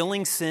by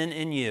killing sin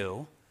in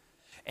you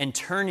and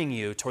turning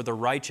you toward the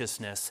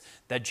righteousness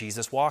that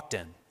Jesus walked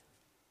in.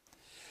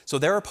 So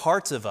there are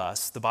parts of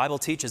us, the Bible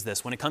teaches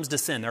this, when it comes to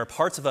sin, there are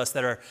parts of us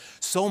that are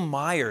so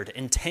mired,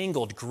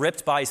 entangled,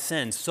 gripped by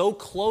sin, so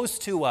close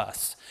to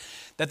us,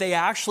 that they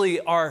actually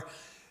are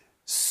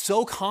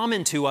so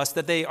common to us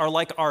that they are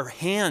like our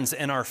hands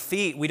and our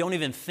feet. We don't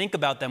even think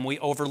about them. We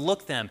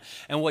overlook them.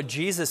 And what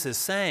Jesus is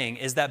saying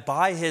is that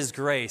by his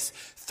grace,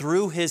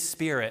 through his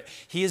Spirit,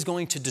 he is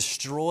going to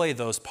destroy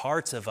those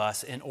parts of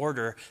us in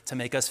order to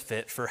make us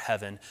fit for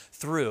heaven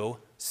through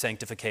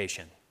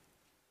sanctification.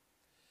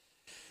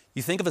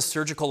 You think of a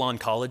surgical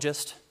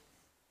oncologist,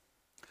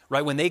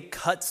 right? When they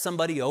cut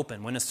somebody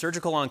open, when a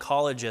surgical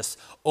oncologist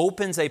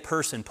opens a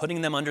person,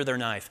 putting them under their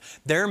knife,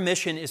 their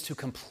mission is to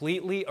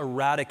completely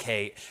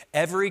eradicate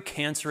every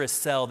cancerous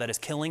cell that is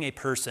killing a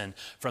person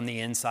from the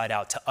inside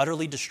out, to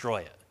utterly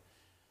destroy it.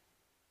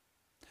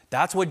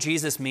 That's what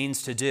Jesus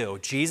means to do.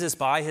 Jesus,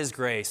 by his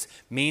grace,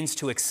 means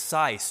to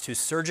excise, to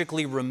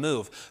surgically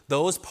remove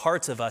those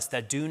parts of us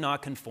that do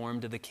not conform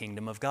to the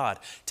kingdom of God,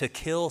 to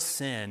kill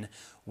sin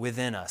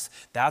within us.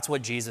 That's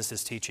what Jesus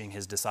is teaching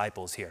his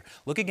disciples here.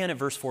 Look again at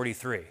verse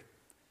 43.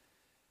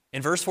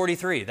 In verse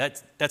 43,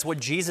 that's what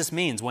Jesus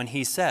means when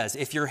he says,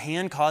 if your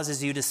hand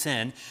causes you to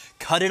sin,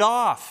 cut it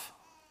off.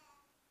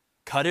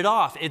 Cut it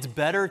off. It's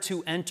better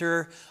to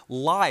enter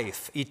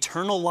life,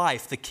 eternal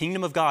life, the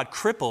kingdom of God,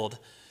 crippled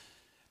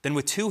than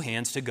with 2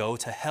 hands to go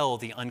to hell,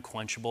 the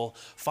unquenchable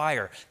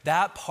fire.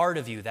 That part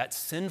of you, that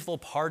sinful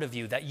part of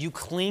you that you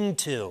cling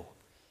to,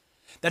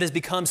 that has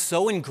become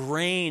so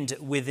ingrained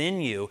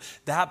within you,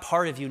 that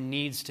part of you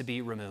needs to be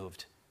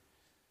removed.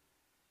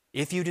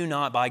 If you do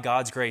not, by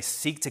God's grace,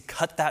 seek to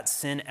cut that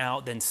sin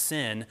out, then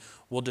sin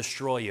will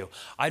destroy you.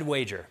 I'd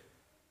wager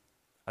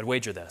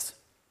this.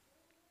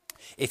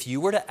 If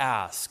you were to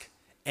ask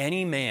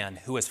any man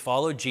who has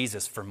followed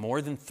Jesus for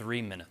more than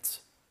 3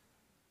 minutes,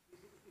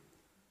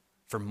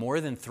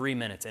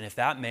 and if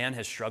that man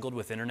has struggled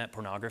with internet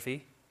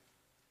pornography,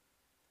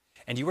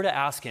 and you were to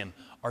ask him,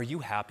 are you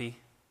happy?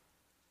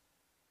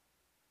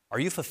 Are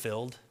you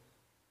fulfilled?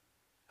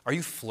 Are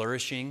you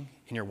flourishing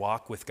in your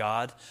walk with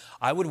God?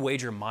 I would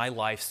wager my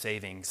life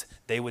savings,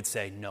 they would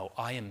say, no,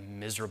 I am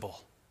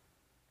miserable.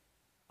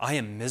 I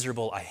am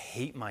miserable. I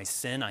hate my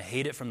sin. I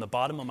hate it from the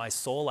bottom of my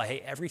soul. I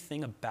hate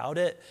everything about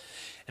it.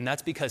 And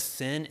that's because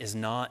sin is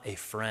not a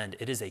friend.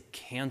 It is a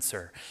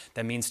cancer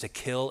that means to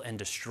kill and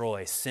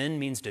destroy. Sin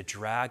means to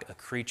drag a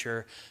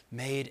creature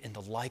made in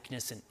the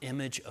likeness and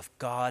image of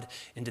God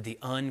into the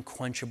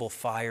unquenchable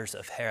fires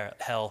of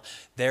hell.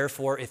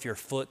 Therefore, if your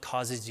foot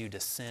causes you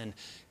to sin,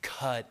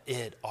 cut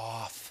it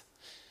off.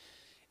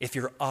 If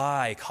your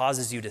eye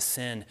causes you to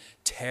sin,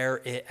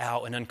 tear it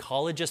out. An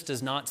oncologist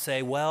does not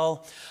say,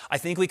 well, I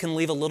think we can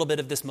leave a little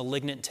bit of this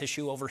malignant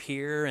tissue over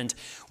here, and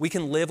we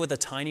can live with a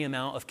tiny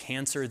amount of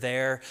cancer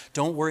there.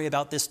 Don't worry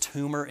about this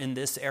tumor in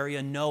this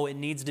area. No, it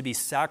needs to be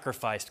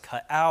sacrificed,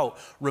 cut out,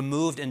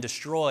 removed, and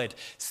destroyed.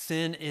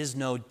 Sin is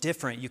no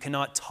different. You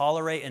cannot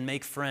tolerate and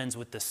make friends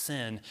with the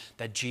sin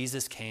that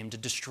Jesus came to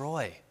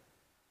destroy.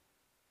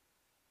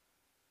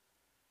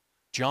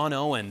 John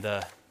Owen,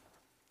 the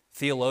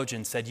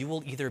theologian, said, you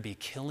will either be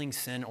killing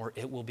sin or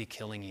it will be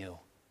killing you.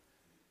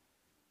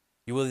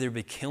 You will either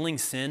be killing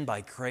sin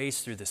by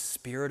grace through the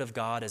Spirit of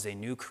God as a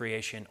new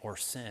creation, or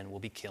sin will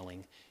be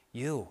killing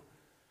you.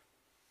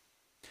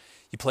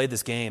 You played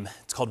this game.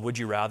 It's called Would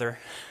You Rather.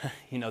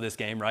 You know this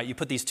game, right? You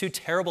put these two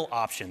terrible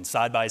options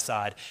side by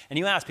side, and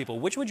you ask people,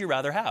 which would you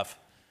rather have?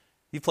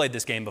 You've played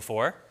this game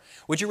before.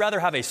 Would you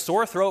rather have a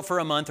sore throat for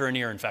a month or an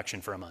ear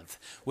infection for a month?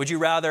 Would you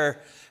rather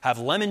have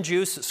lemon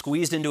juice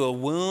squeezed into a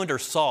wound or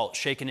salt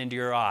shaken into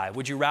your eye?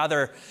 Would you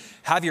rather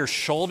have your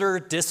shoulder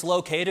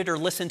dislocated or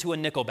listen to a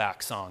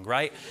Nickelback song,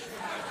 right?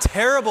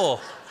 Terrible,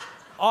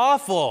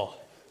 awful,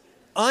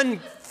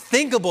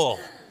 unthinkable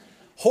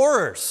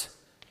horrors.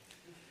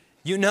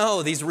 You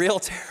know these real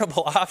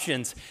terrible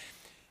options.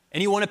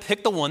 And you want to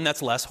pick the one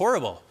that's less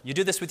horrible. You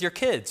do this with your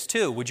kids,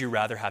 too. Would you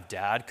rather have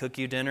dad cook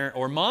you dinner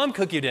or mom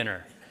cook you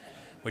dinner?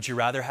 Would you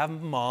rather have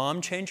mom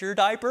change your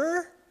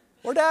diaper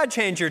or dad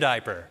change your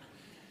diaper?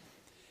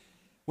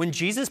 When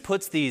Jesus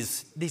puts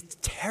these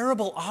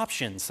terrible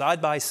options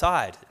side by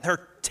side,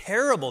 they're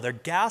terrible, they're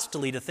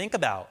ghastly to think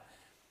about.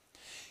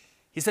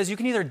 He says you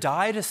can either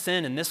die to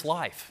sin in this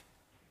life.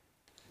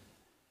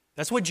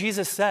 That's what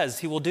Jesus says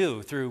he will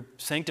do through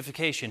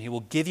sanctification. He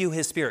will give you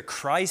his Spirit,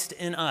 Christ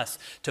in us,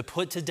 to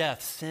put to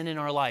death sin in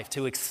our life,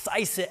 to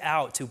excise it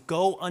out, to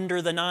go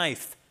under the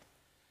knife.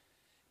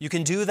 You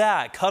can do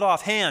that, cut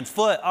off hand,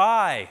 foot,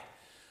 eye.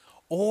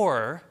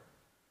 Or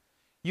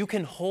you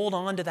can hold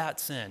on to that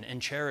sin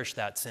and cherish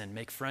that sin,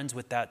 make friends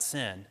with that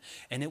sin,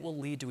 and it will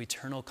lead to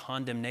eternal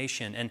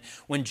condemnation. And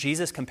when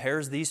Jesus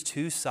compares these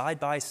two side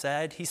by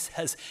side, he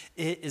says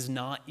it is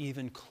not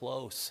even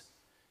close.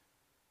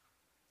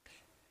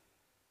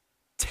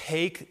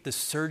 Take the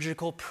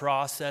surgical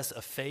process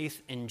of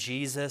faith in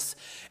Jesus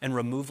and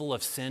removal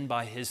of sin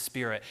by his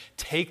Spirit.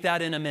 Take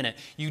that in a minute.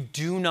 You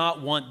do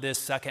not want this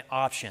second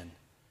option.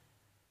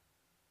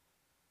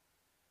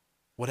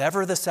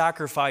 Whatever the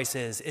sacrifice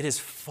is, it is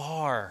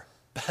far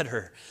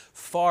better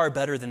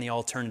than the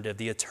alternative,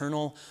 the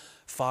eternal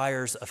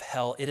fires of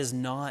hell. It is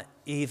not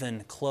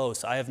even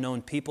close. I have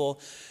known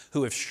people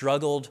who have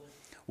struggled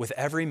with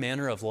every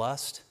manner of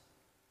lust,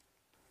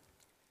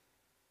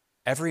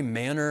 every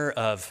manner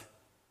of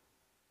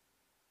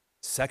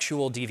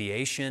sexual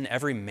deviation,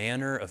 every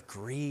manner of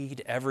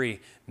greed,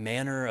 every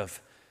manner of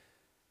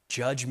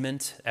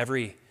judgment,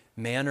 every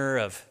manner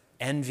of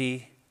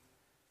envy.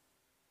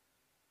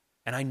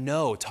 And I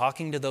know,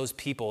 talking to those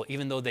people,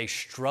 even though they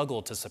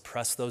struggle to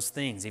suppress those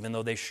things, even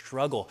though they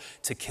struggle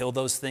to kill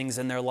those things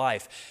in their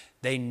life,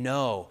 they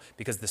know,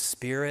 because the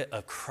Spirit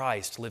of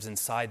Christ lives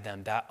inside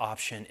them, that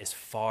option is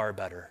far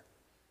better.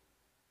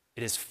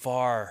 It is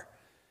far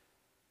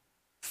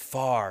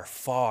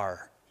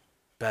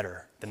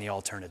better than the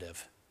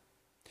alternative.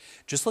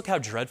 Just look how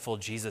dreadful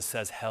Jesus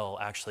says hell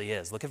actually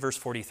is. Look at verse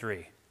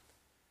 43.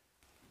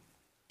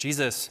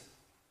 Jesus,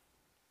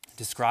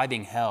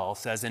 describing hell,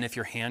 says, and if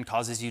your hand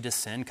causes you to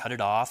sin, cut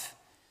it off.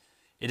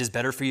 It is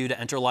better for you to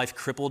enter life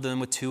crippled than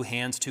with two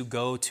hands to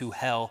go to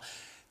hell,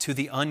 to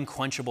the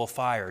unquenchable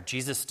fire.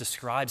 Jesus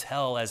describes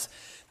hell as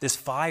this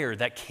fire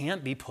that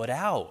can't be put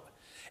out.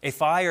 A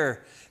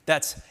fire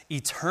that's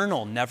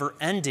eternal,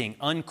 never-ending,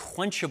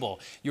 unquenchable.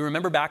 You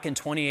remember back in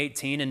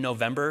 2018 in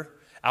November,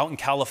 out in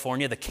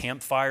California, the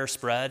campfire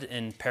spread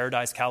in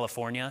Paradise,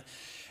 California.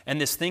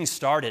 And this thing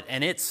started,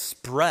 and it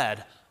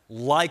spread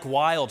like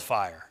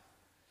wildfire.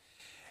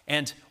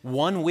 And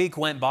 1 week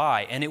went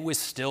by, and it was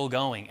still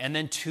going. And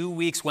then 2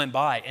 weeks went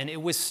by, and it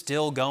was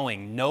still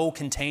going. No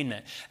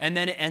containment. And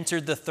then it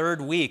entered the third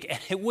week, and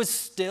it was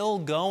still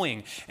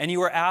going. And you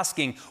were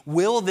asking,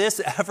 will this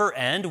ever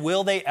end?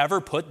 Will they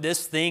ever put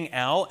this thing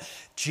out?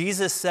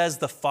 Jesus says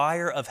the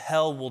fire of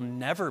hell will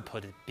never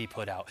be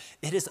put out.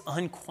 It is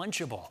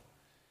unquenchable.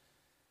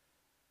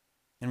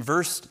 In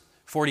verse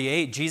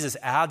 48, Jesus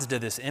adds to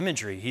this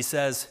imagery. He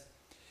says,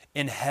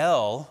 in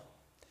hell,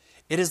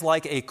 it is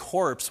like a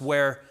corpse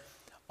where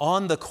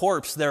on the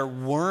corpse their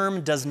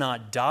worm does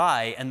not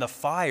die and the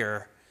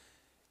fire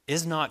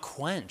is not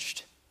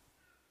quenched.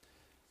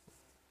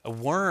 A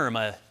worm,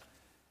 a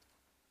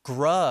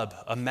grub,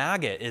 a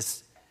maggot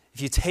is,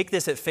 if you take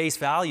this at face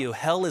value,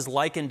 hell is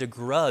likened to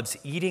grubs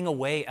eating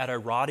away at a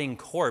rotting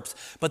corpse,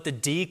 but the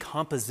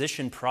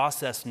decomposition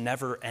process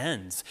never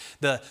ends.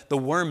 The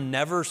worm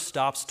never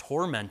stops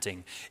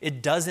tormenting.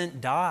 It doesn't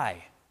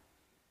die.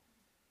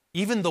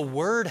 Even the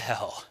word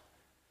hell.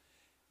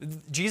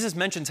 Jesus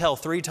mentions hell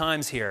 3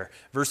 times here,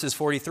 verses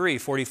 43,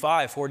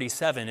 45,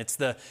 47. It's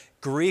the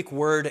Greek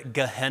word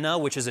Gehenna,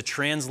 which is a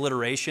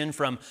transliteration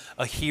from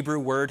a Hebrew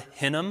word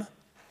Hinnom.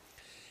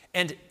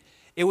 And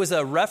it was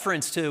a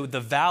reference to the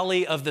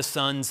valley of the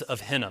sons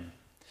of Hinnom.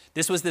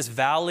 This was this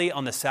valley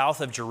on the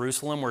south of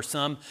Jerusalem where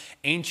some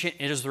ancient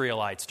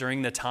Israelites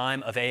during the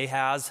time of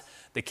Ahaz,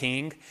 the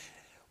king,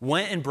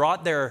 went and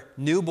brought their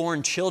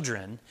newborn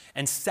children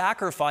and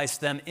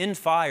sacrificed them in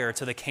fire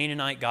to the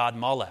Canaanite god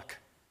Molech.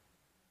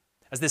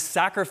 As this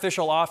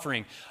sacrificial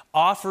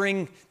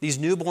offering these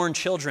newborn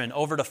children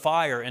over to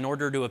fire in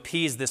order to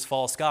appease this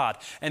false god.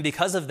 And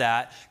because of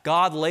that,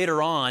 God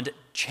later on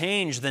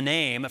changed the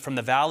name from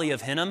the Valley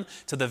of Hinnom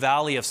to the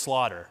Valley of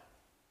Slaughter.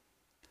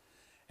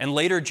 And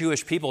later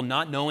Jewish people,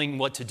 not knowing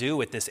what to do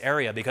with this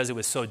area because it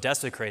was so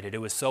desecrated, it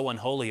was so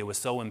unholy, it was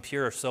so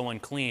impure, so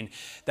unclean,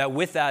 that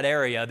with that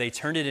area, they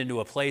turned it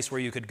into a place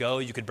where you could go,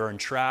 you could burn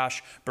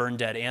trash, burn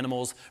dead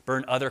animals,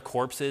 burn other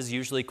corpses,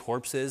 usually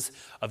corpses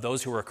of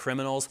those who were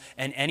criminals,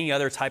 and any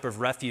other type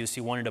of refuse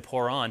you wanted to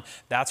pour on,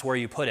 that's where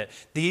you put it.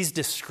 These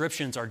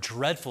descriptions are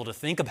dreadful to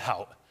think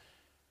about.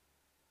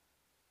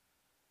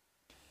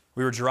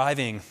 We were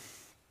driving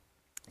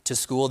to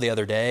school the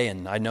other day,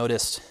 and I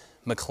noticed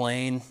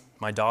McLean,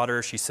 my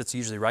daughter, she sits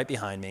usually right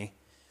behind me.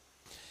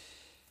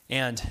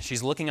 And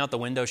she's looking out the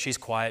window. She's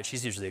quiet.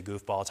 She's usually a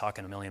goofball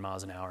talking a million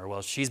miles an hour.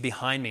 Well, she's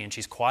behind me and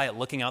she's quiet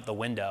looking out the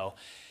window.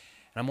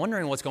 And I'm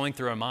wondering what's going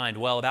through her mind.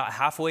 Well, about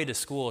halfway to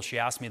school, she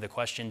asked me the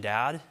question,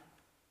 Dad,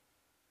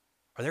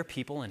 are there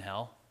people in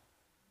hell?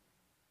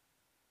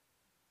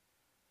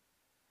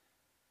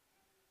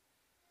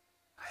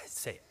 I'd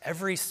say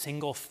every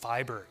single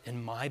fiber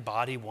in my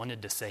body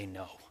wanted to say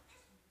no.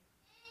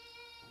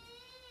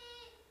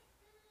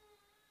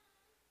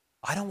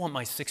 I don't want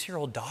my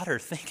 6-year-old daughter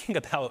thinking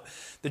about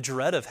the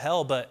dread of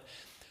hell, but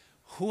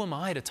who am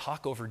I to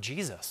talk over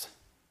Jesus?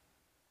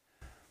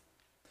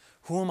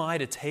 Who am I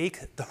to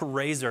take the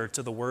razor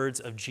to the words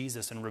of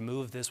Jesus and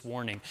remove this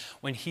warning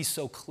when he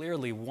so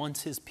clearly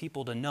wants his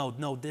people to know,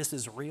 no, this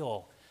is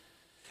real.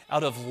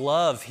 Out of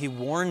love, he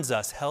warns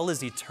us, hell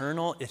is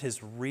eternal, it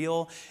is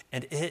real,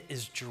 and it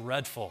is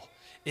dreadful.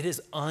 It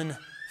is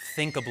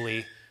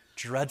unthinkably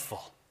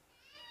dreadful.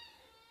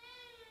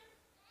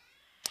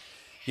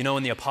 You know,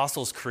 in the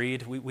Apostles'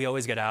 Creed, we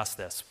always get asked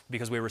this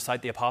because we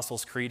recite the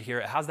Apostles' Creed here.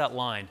 It has that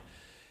line.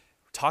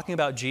 We're talking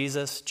about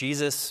Jesus.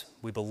 Jesus,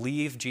 we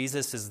believe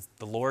Jesus is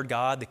the Lord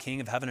God, the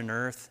King of heaven and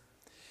earth,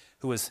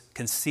 who was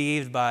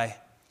conceived by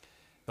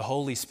the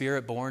Holy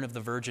Spirit, born of the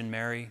Virgin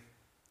Mary,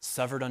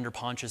 suffered under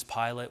Pontius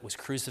Pilate, was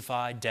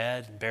crucified,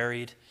 dead,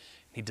 buried.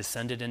 He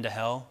descended into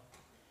hell.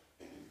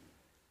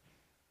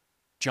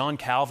 John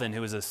Calvin,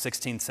 who was a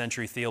 16th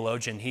century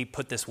theologian, he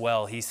put this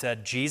well. He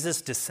said,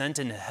 Jesus' descent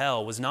into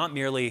hell was not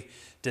merely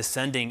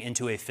descending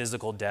into a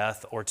physical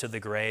death or to the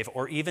grave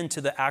or even to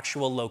the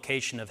actual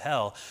location of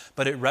hell,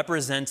 but it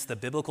represents the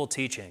biblical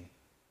teaching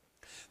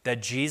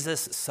that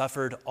Jesus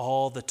suffered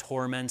all the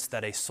torments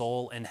that a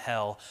soul in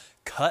hell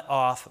cut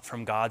off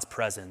from God's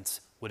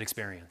presence would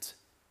experience.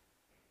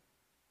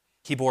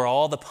 He bore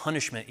all the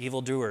punishment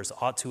evildoers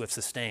ought to have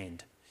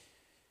sustained.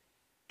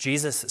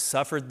 Jesus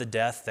suffered the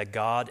death that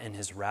God in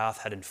his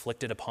wrath had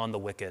inflicted upon the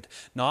wicked.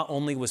 Not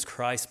only was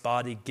Christ's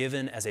body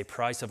given as a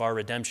price of our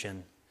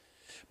redemption,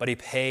 but he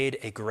paid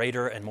a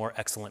greater and more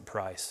excellent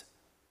price,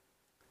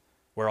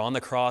 where on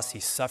the cross he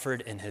suffered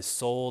in his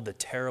soul the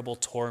terrible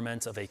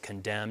torments of a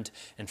condemned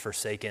and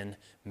forsaken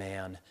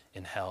man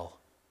in hell.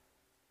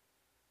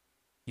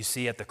 You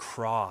see, at the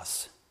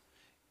cross,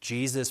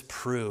 Jesus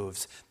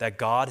proves that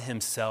God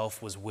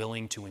himself was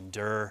willing to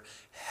endure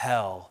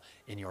hell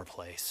in your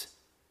place.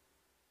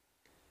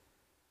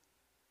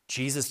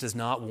 Jesus does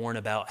not warn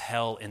about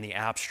hell in the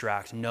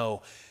abstract.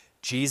 No,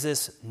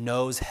 Jesus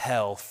knows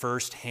hell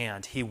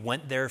firsthand. He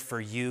went there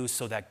for you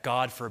so that,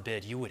 God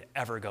forbid, you would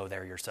ever go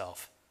there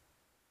yourself.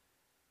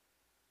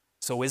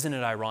 So isn't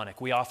it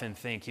ironic? We often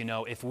think,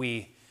 if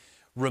we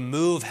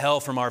remove hell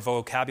from our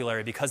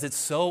vocabulary because it's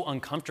so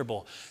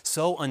uncomfortable,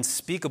 so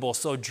unspeakable,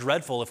 so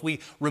dreadful, if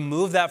we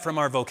remove that from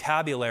our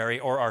vocabulary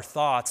or our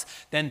thoughts,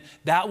 then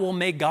that will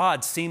make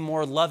God seem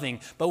more loving.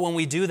 But when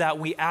we do that,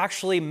 we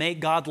actually make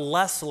God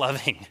less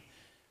loving.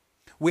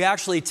 We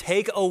actually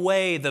take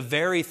away the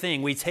very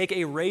thing. We take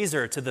a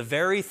razor to the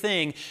very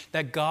thing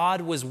that God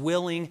was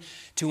willing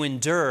to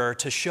endure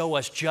to show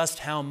us just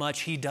how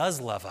much he does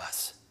love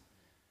us.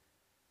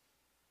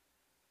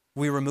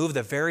 We remove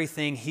the very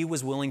thing he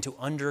was willing to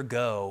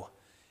undergo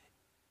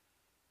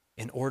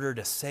in order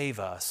to save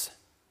us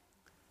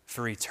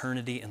for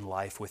eternity in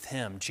life with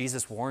him.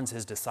 Jesus warns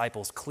his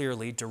disciples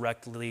clearly,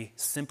 directly,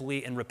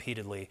 simply, and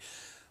repeatedly,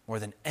 more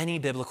than any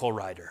biblical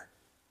writer,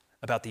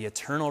 about the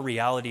eternal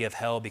reality of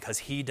hell because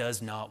he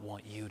does not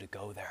want you to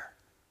go there.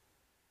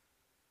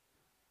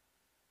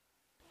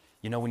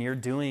 You know, when you're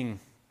doing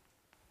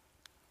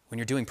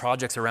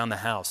projects around the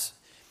house,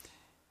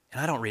 and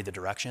I don't read the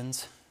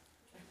directions,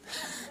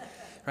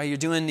 right? You're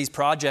doing these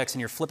projects and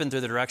you're flipping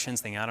through the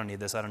directions thinking, I don't need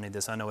this,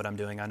 I know what I'm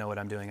doing, I know what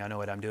I'm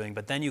doing.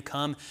 But then you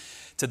come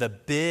to the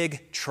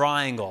big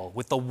triangle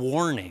with the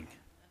warning.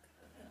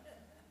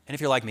 And if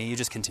you're like me, you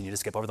just continue to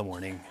skip over the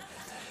warning.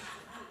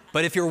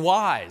 But if you're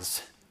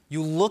wise,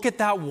 you look at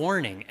that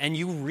warning and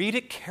you read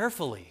it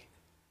carefully.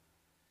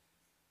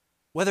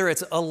 Whether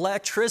it's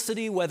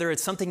electricity, whether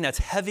it's something that's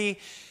heavy,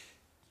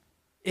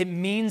 it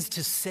means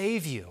to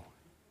save you.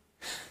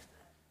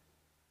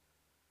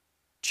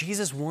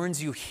 Jesus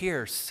warns you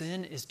here,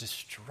 sin is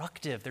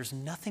destructive. There's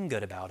nothing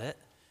good about it.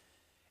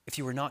 If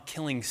you are not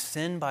killing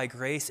sin by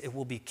grace, it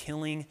will be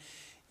killing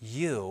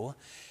you.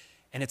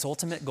 And its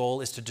ultimate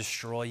goal is to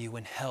destroy you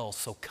in hell.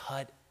 So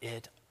cut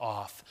it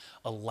off.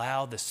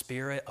 Allow the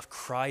Spirit of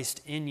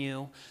Christ in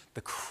you,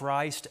 the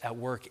Christ at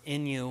work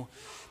in you,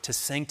 to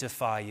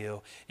sanctify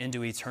you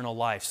into eternal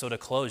life. So to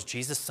close,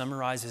 Jesus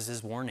summarizes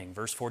his warning.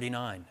 Verse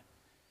 49.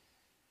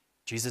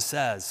 Jesus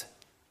says,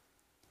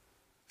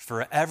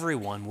 "For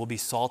everyone will be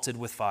salted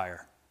with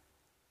fire."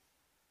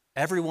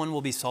 Everyone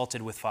will be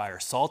salted with fire.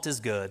 Salt is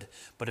good,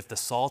 but if the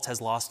salt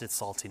has lost its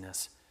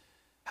saltiness,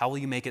 how will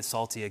you make it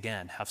salty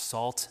again? Have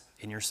salt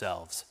in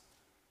yourselves.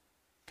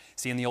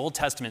 See, in the Old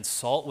Testament,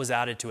 salt was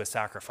added to a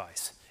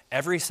sacrifice.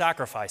 Every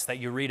sacrifice that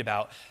you read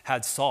about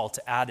had salt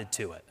added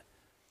to it.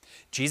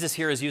 Jesus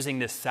here is using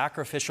this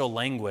sacrificial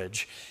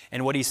language,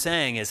 and what he's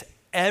saying is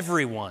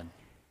everyone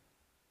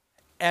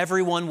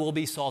will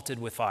be salted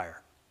with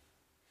fire.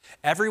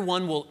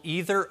 Everyone will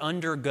either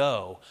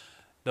undergo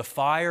the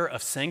fire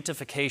of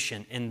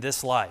sanctification in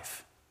this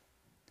life,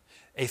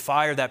 a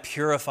fire that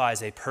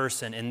purifies a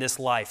person in this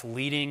life,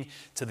 leading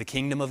to the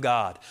kingdom of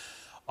God,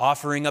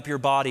 offering up your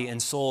body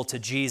and soul to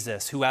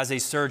Jesus, who as a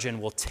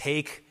surgeon will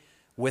take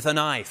with a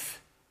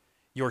knife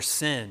your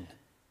sin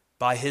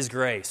by his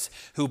grace,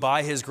 who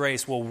by his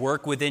grace will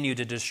work within you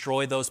to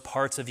destroy those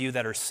parts of you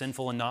that are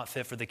sinful and not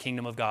fit for the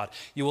kingdom of God.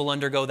 You will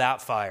undergo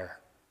that fire.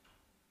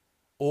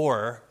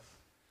 Or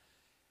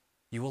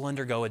you will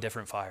undergo a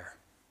different fire.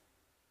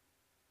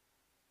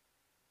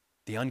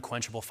 The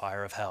unquenchable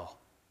fire of hell.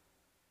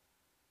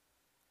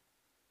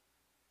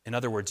 In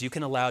other words, you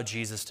can allow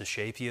Jesus to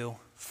shape you,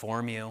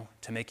 form you,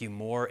 to make you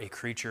more a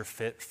creature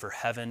fit for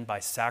heaven by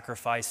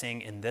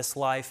sacrificing in this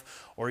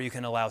life, or you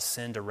can allow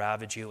sin to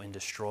ravage you and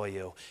destroy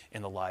you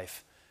in the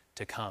life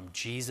to come.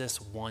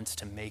 Jesus wants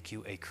to make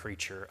you a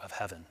creature of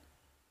heaven.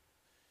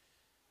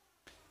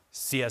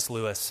 C.S.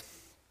 Lewis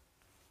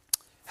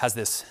has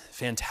this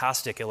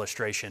fantastic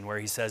illustration where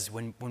he says,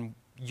 when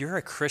you're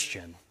a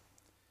Christian,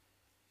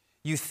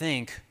 you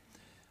think,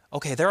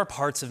 okay, there are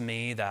parts of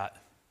me that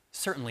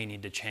certainly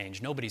need to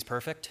change. Nobody's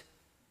perfect.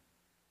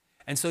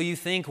 And so you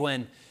think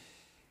when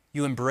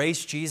you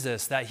embrace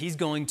Jesus that he's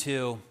going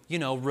to,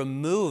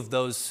 remove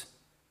those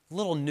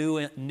little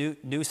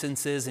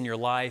nuisances in your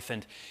life.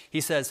 And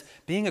he says,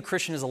 being a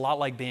Christian is a lot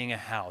like being a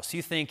house.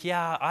 You think,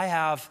 yeah, I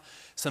have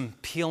some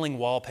peeling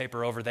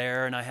wallpaper over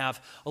there, and I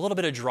have a little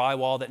bit of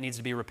drywall that needs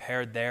to be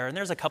repaired there, and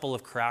there's a couple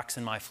of cracks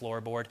in my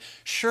floorboard.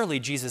 Surely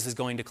Jesus is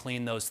going to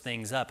clean those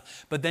things up.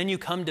 But then you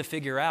come to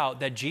figure out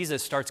that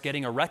Jesus starts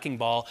getting a wrecking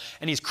ball,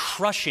 and he's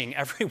crushing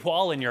every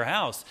wall in your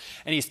house,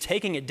 and he's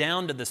taking it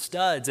down to the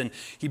studs, and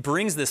he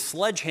brings this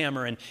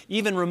sledgehammer and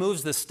even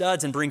removes the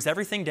studs and brings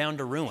everything down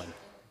to ruin.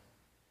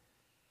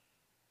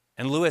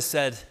 And Lewis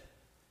said,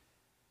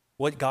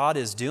 what God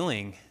is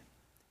doing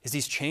is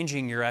he's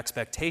changing your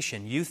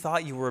expectation. You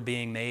thought you were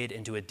being made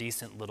into a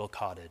decent little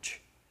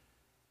cottage.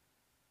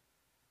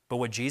 But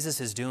what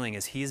Jesus is doing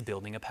is he's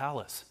building a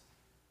palace.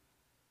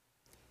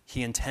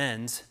 He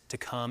intends to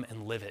come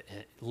and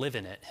live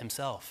in it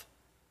himself.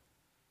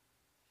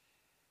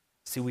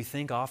 See, we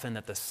think often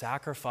that the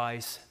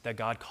sacrifice that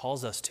God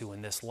calls us to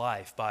in this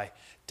life by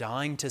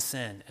dying to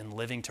sin and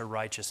living to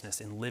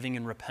righteousness and living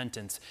in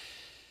repentance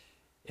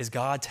is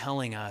God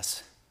telling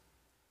us,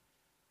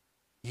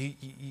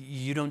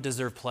 you don't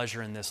deserve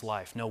pleasure in this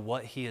life. No,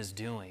 what he is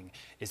doing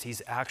is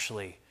he's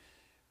actually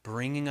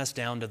bringing us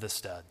down to the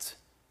studs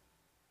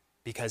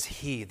because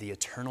he, the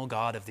eternal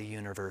God of the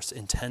universe,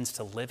 intends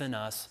to live in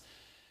us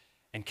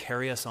and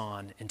carry us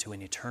on into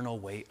an eternal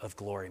weight of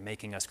glory,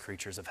 making us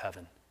creatures of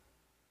heaven.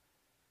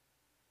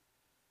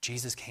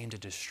 Jesus came to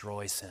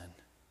destroy sin,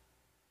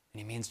 and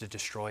he means to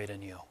destroy it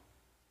in you.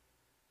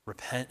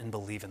 Repent and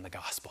believe in the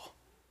gospel.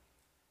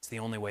 It's the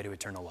only way to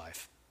eternal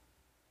life.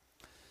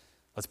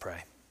 Let's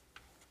pray.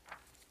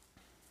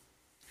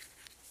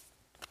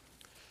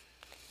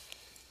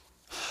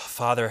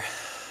 Father,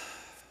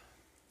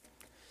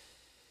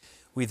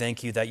 we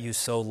thank you that you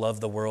so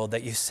loved the world,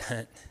 that you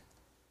sent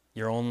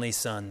your only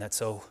Son, that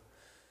so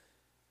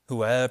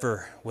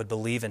whoever would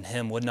believe in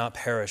him would not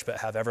perish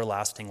but have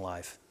everlasting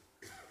life.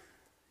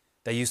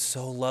 That you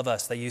so love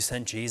us, that you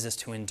sent Jesus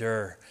to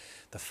endure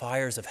the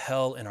fires of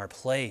hell in our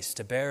place,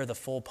 to bear the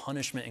full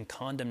punishment and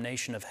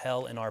condemnation of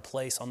hell in our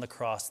place on the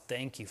cross.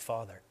 Thank you,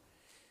 Father.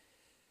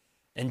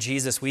 And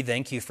Jesus, we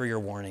thank you for your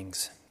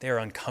warnings. They are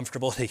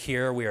uncomfortable to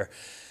hear. We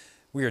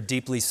are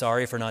deeply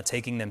sorry for not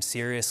taking them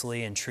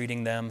seriously and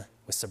treating them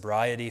with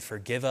sobriety.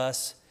 Forgive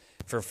us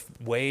for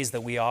ways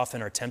that we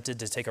often are tempted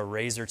to take a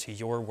razor to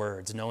your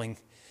words, knowing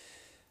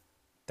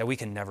that we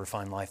can never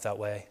find life that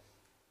way.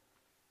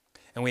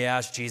 And we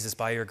ask, Jesus,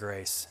 by your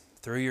grace,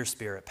 through your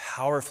Spirit,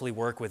 powerfully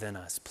work within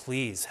us.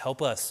 Please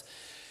help us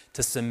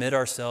to submit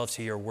ourselves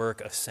to your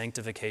work of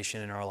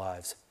sanctification in our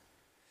lives.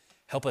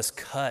 Help us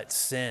cut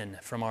sin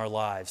from our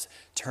lives,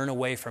 turn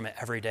away from it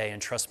every day,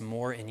 and trust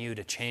more in you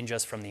to change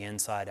us from the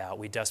inside out.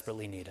 We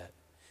desperately need it.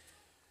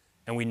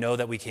 And we know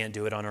that we can't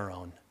do it on our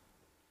own.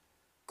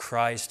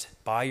 Christ,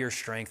 by your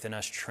strength in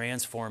us,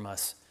 transform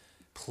us.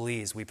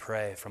 Please, we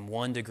pray, from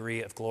one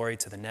degree of glory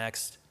to the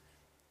next.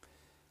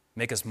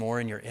 Make us more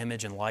in your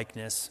image and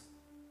likeness,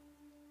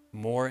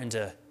 more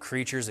into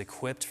creatures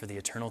equipped for the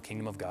eternal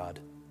kingdom of God.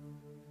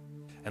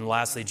 And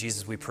lastly,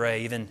 Jesus, we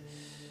pray, even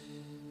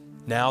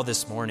now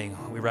this morning,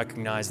 we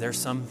recognize there's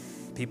some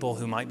people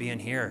who might be in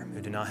here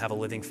who do not have a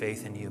living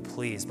faith in you.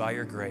 Please, by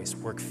your grace,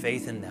 work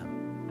faith in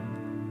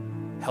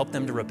them. Help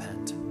them to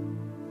repent,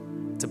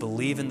 to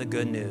believe in the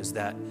good news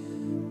that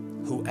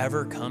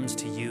whoever comes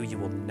to you, you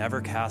will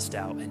never cast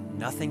out, and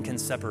nothing can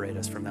separate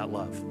us from that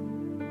love.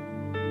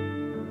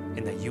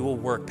 And that you will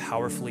work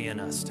powerfully in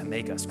us to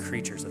make us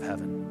creatures of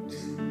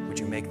heaven. Would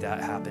you make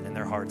that happen in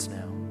their hearts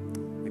now?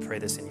 We pray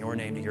this in your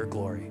name to your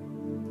glory.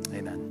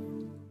 Amen.